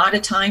is not a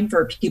time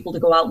for people to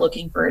go out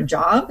looking for a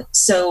job.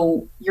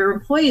 So your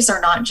employees are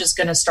not just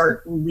going to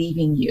start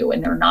leaving you,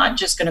 and they're not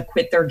just going to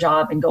quit their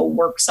job and go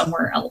work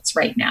somewhere else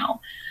right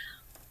now.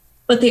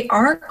 But they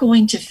are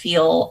going to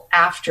feel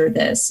after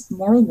this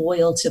more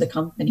loyal to the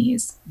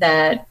companies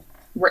that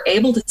were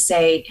able to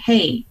say,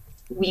 hey,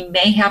 we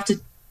may have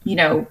to,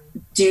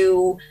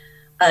 do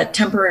a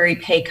temporary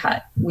pay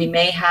cut. We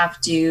may have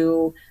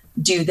to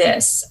do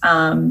this.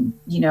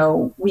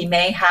 We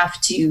may have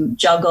to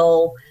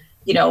juggle,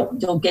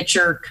 you'll get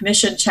your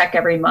commission check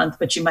every month,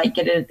 but you might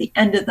get it at the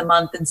end of the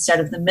month instead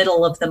of the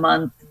middle of the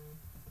month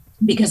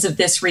because of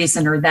this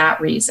reason or that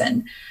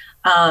reason.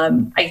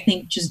 I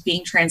think just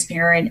being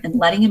transparent and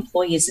letting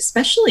employees,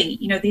 especially,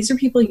 these are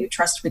people you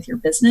trust with your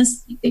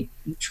business. You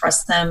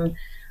trust them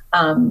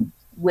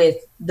with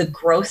the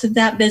growth of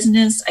that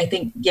business. I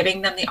think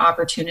giving them the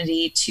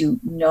opportunity to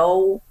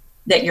know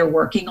that you're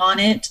working on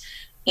it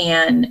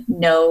and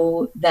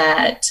know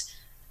that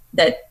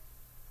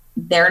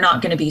they're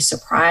not going to be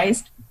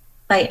surprised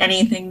by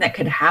anything that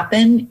could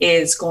happen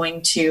is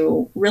going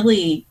to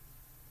really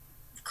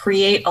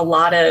create a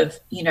lot of,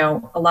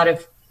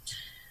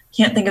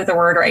 can't think of the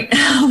word right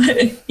now,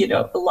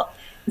 but,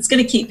 it's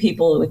going to keep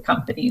people with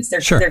companies.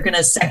 They're going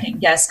to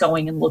second guess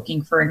going and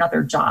looking for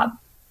another job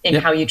in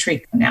how you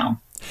treat them now.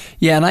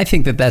 Yeah. And I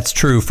think that that's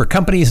true for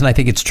companies. And I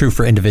think it's true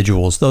for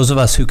individuals. Those of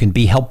us who can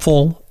be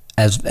helpful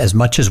as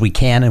much as we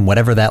can, and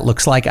whatever that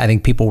looks like, I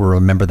think people will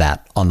remember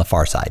that on the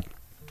far side.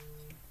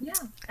 Yeah,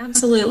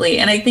 absolutely.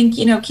 And I think,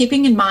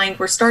 keeping in mind,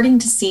 we're starting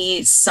to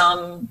see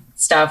some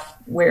stuff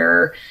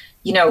where,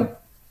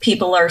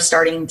 people are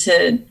starting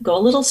to go a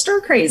little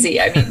stir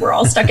crazy. I mean, we're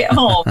all stuck at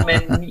home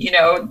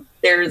and,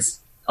 there's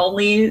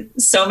only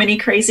so many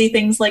crazy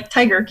things like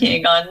Tiger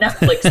King on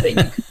Netflix that you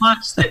can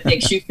watch that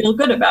makes you feel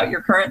good about your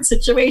current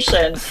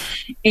situation.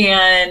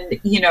 And,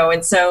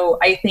 and so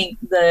I think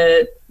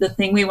the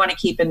thing we want to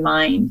keep in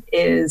mind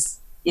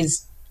is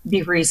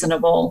be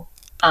reasonable,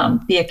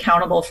 be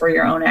accountable for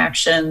your own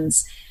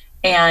actions,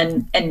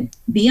 and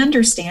be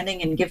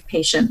understanding and give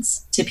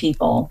patience to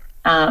people.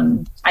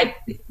 I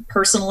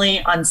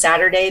personally, on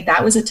Saturday,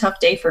 that was a tough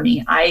day for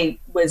me. I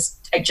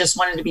just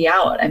wanted to be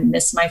out. I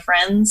miss my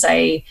friends.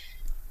 I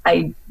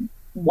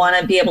want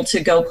to be able to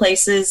go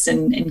places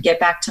and get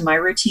back to my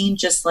routine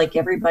just like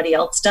everybody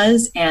else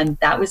does. And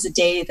that was a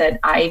day that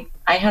I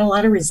had a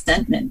lot of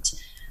resentment,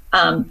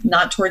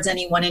 not towards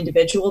any one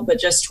individual, but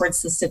just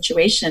towards the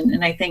situation.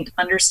 And I think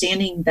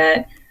understanding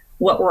that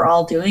what we're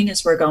all doing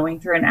is we're going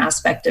through an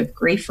aspect of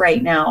grief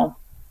right now,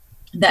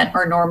 that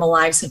our normal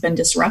lives have been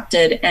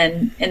disrupted,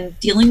 and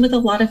dealing with a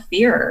lot of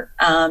fear.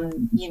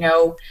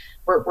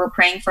 We're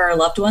praying for our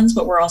loved ones,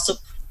 but we're also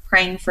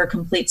praying for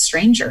complete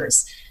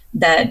strangers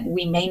that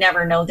we may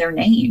never know their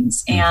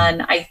names. Mm-hmm.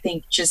 And I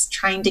think just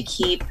trying to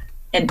keep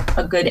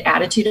a good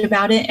attitude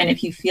about it. And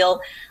if you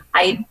feel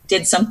I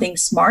did something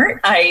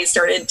smart, I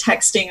started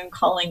texting and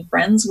calling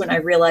friends when I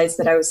realized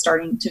that I was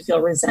starting to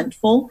feel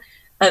resentful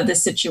of the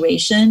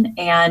situation,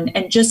 and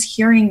just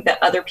hearing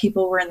that other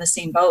people were in the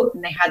same boat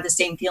and they had the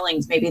same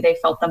feelings. Maybe they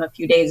felt them a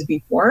few days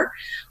before.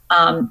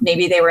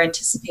 Maybe they were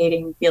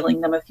anticipating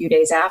feeling them a few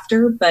days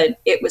after, but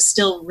it was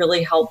still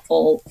really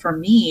helpful for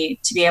me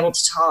to be able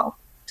to talk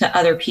to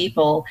other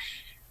people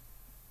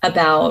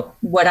about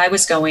what I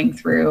was going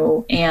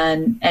through,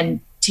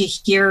 and to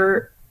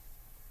hear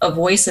a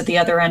voice at the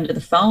other end of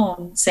the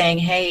phone saying,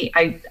 hey,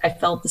 I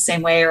felt the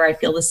same way, or I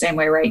feel the same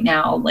way right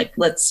now. Like,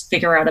 let's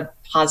figure out a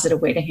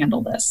positive way to handle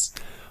this.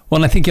 Well,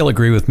 and I think you'll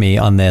agree with me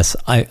on this.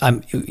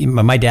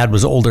 My dad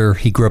was older.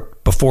 He grew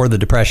up before the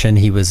Depression.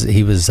 He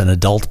was an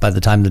adult by the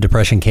time the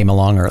Depression came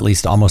along, or at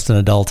least almost an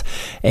adult.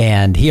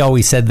 And he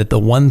always said that the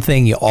one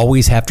thing you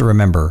always have to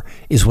remember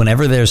is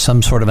whenever there's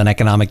some sort of an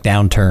economic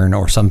downturn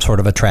or some sort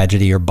of a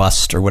tragedy or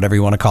bust or whatever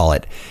you want to call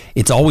it,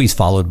 it's always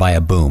followed by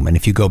a boom. And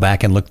if you go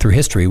back and look through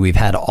history, we've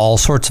had all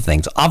sorts of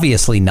things.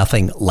 Obviously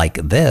nothing like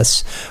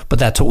this, but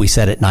that's what we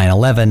said at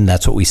 9/11.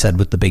 That's what we said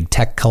with the big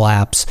tech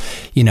collapse.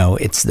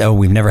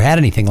 We've never had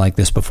anything like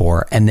this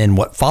before. And then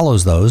what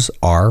follows those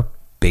are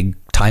big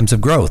times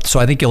of growth. So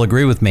I think you'll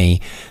agree with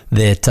me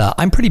that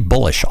I'm pretty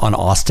bullish on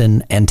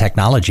Austin and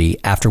technology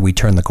after we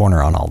turn the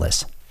corner on all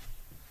this.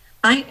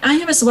 I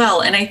am as well.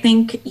 And I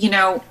think,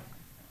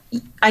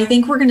 I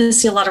think we're going to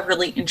see a lot of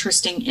really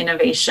interesting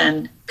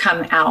innovation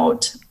come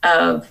out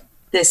of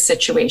this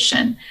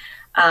situation.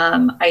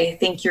 I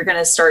think you're going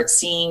to start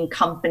seeing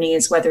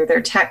companies, whether they're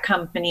tech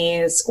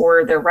companies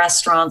or their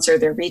restaurants or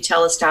their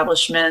retail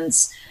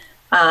establishments,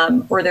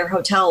 or their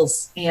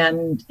hotels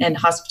and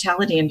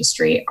hospitality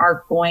industry,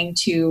 are going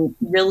to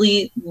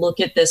really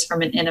look at this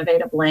from an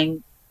innovative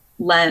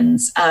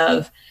lens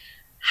of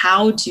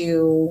how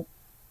do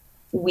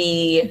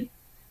we,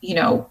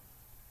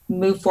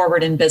 move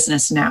forward in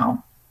business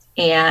now,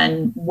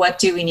 and what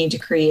do we need to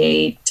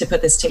create to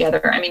put this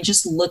together. I mean,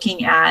 just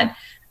looking at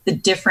the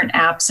different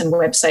apps and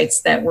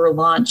websites that were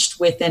launched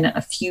within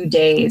a few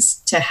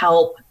days to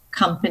help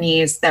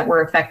companies that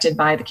were affected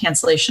by the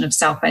cancellation of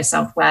South by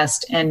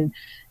Southwest, and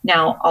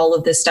now all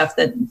of this stuff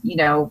that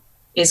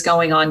is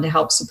going on to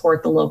help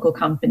support the local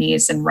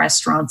companies and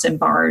restaurants and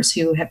bars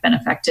who have been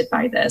affected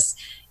by this.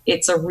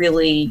 It's a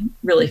really,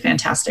 really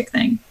fantastic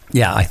thing.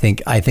 Yeah, I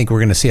think we're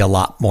going to see a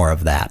lot more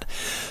of that.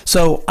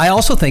 So I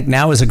also think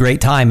now is a great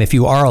time if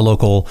you are a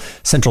local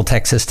Central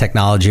Texas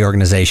technology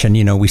organization.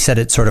 We said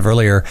it sort of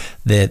earlier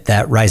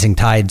that rising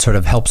tide sort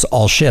of helps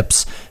all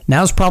ships.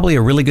 Now's probably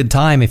a really good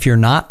time if you're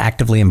not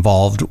actively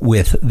involved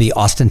with the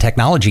Austin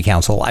Technology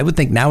Council. I would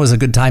think now is a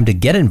good time to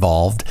get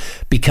involved,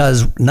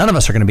 because none of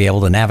us are going to be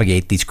able to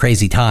navigate these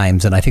crazy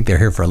times, and I think they're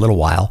here for a little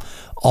while,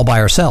 all by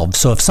ourselves.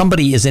 So if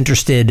somebody is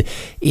interested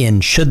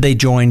in should they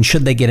join,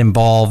 should they get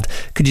involved,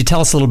 could you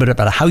tell us a little bit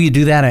about how you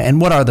do that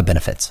and what are the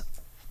benefits?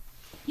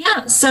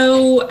 Yeah,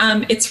 so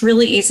it's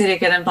really easy to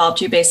get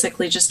involved. You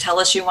basically just tell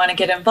us you want to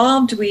get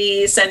involved.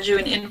 We send you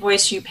an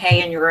invoice, you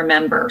pay, and you're a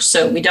member.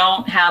 So we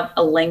don't have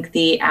a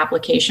lengthy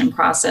application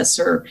process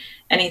or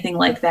anything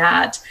like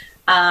that.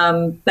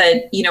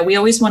 But we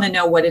always want to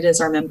know what it is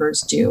our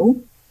members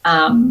do,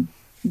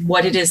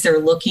 what it is they're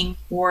looking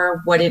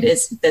for, what it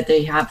is that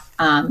they have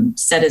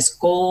set as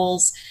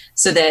goals,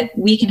 so that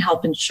we can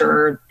help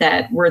ensure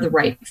that we're the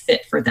right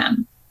fit for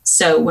them.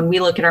 So when we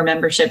look at our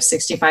membership,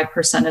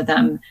 65% of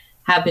them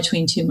have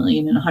between 2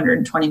 million and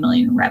 120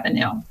 million in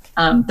revenue.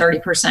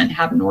 30%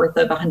 have north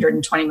of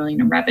 120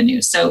 million in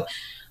revenue. So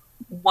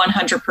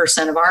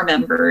 100% of our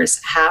members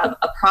have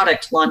a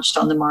product launched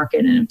on the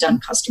market and have done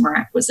customer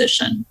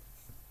acquisition.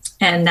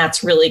 And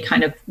that's really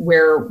kind of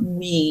where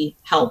we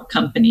help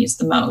companies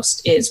the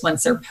most, is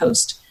once they're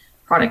post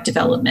product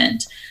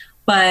development.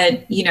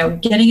 But,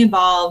 getting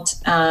involved,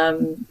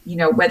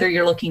 whether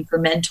you're looking for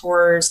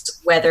mentors,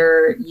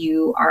 whether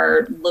you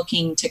are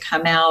looking to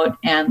come out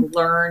and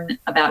learn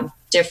about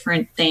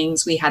different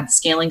things. We had the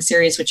scaling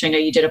series, which I know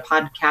you did a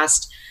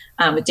podcast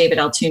with David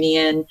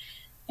Altunian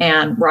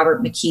and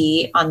Robert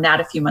McKee on that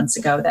a few months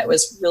ago. That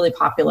was really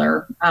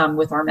popular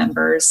with our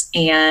members.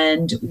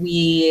 And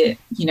we,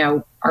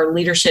 our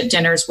leadership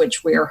dinners,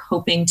 which we're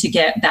hoping to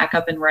get back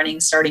up and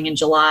running starting in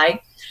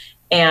July,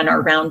 and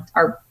our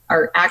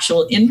our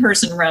actual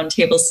in-person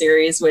roundtable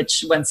series,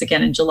 which once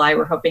again in July,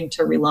 we're hoping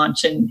to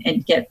relaunch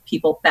and get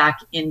people back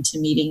into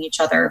meeting each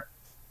other.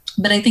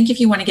 But I think if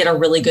you want to get a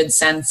really good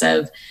sense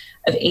of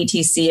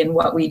ATC and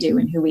what we do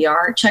and who we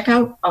are, check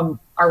out our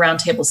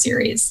roundtable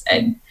series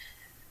and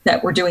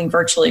that we're doing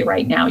virtually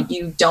right now.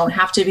 You don't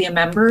have to be a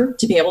member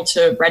to be able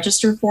to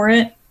register for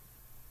it.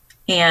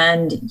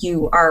 And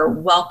you are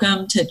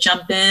welcome to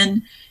jump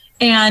in.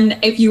 And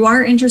if you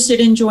are interested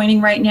in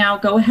joining right now,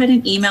 go ahead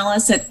and email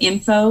us at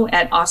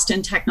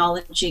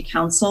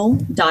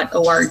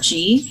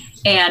info@austintechnologycouncil.org.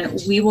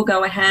 And we will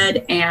go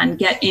ahead and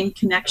get in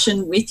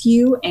connection with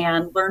you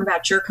and learn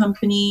about your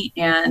company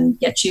and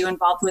get you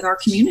involved with our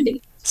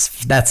community.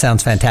 That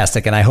sounds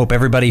fantastic. And I hope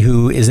everybody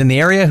who is in the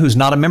area who's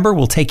not a member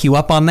will take you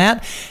up on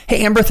that.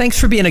 Hey, Amber, thanks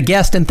for being a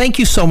guest. And thank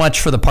you so much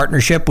for the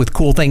partnership with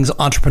Cool Things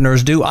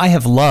Entrepreneurs Do. I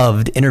have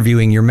loved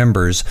interviewing your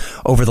members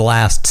over the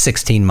last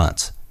 16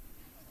 months.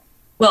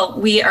 Well,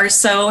 we are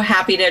so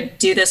happy to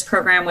do this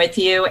program with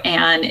you,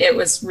 and it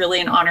was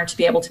really an honor to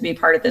be able to be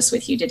part of this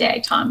with you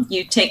today, Tom.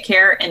 You take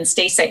care and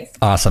stay safe.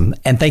 Awesome.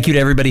 And thank you to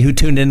everybody who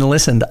tuned in and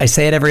listened. I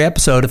say it every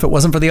episode, if it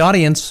wasn't for the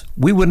audience,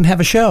 we wouldn't have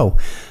a show.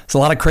 There's a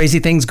lot of crazy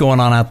things going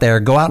on out there.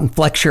 Go out and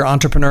flex your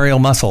entrepreneurial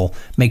muscle.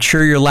 Make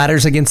sure your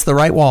ladder's against the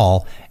right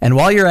wall. And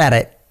while you're at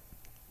it,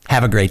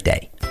 have a great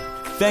day.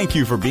 Thank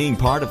you for being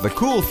part of the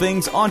Cool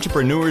Things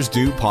Entrepreneurs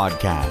Do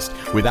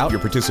podcast. Without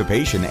your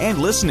participation and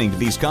listening to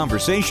these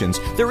conversations,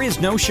 there is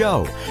no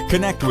show.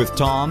 Connect with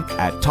Tom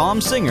at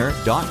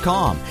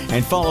tomsinger.com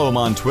and follow him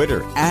on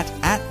Twitter at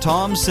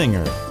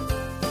 @TomSinger.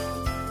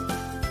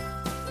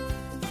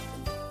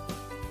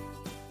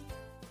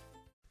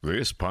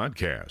 This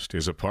podcast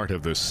is a part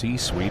of the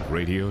C-Suite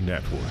Radio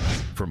Network.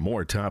 For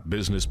more top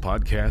business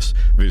podcasts,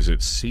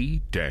 visit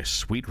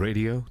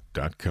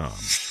c-suiteradio.com.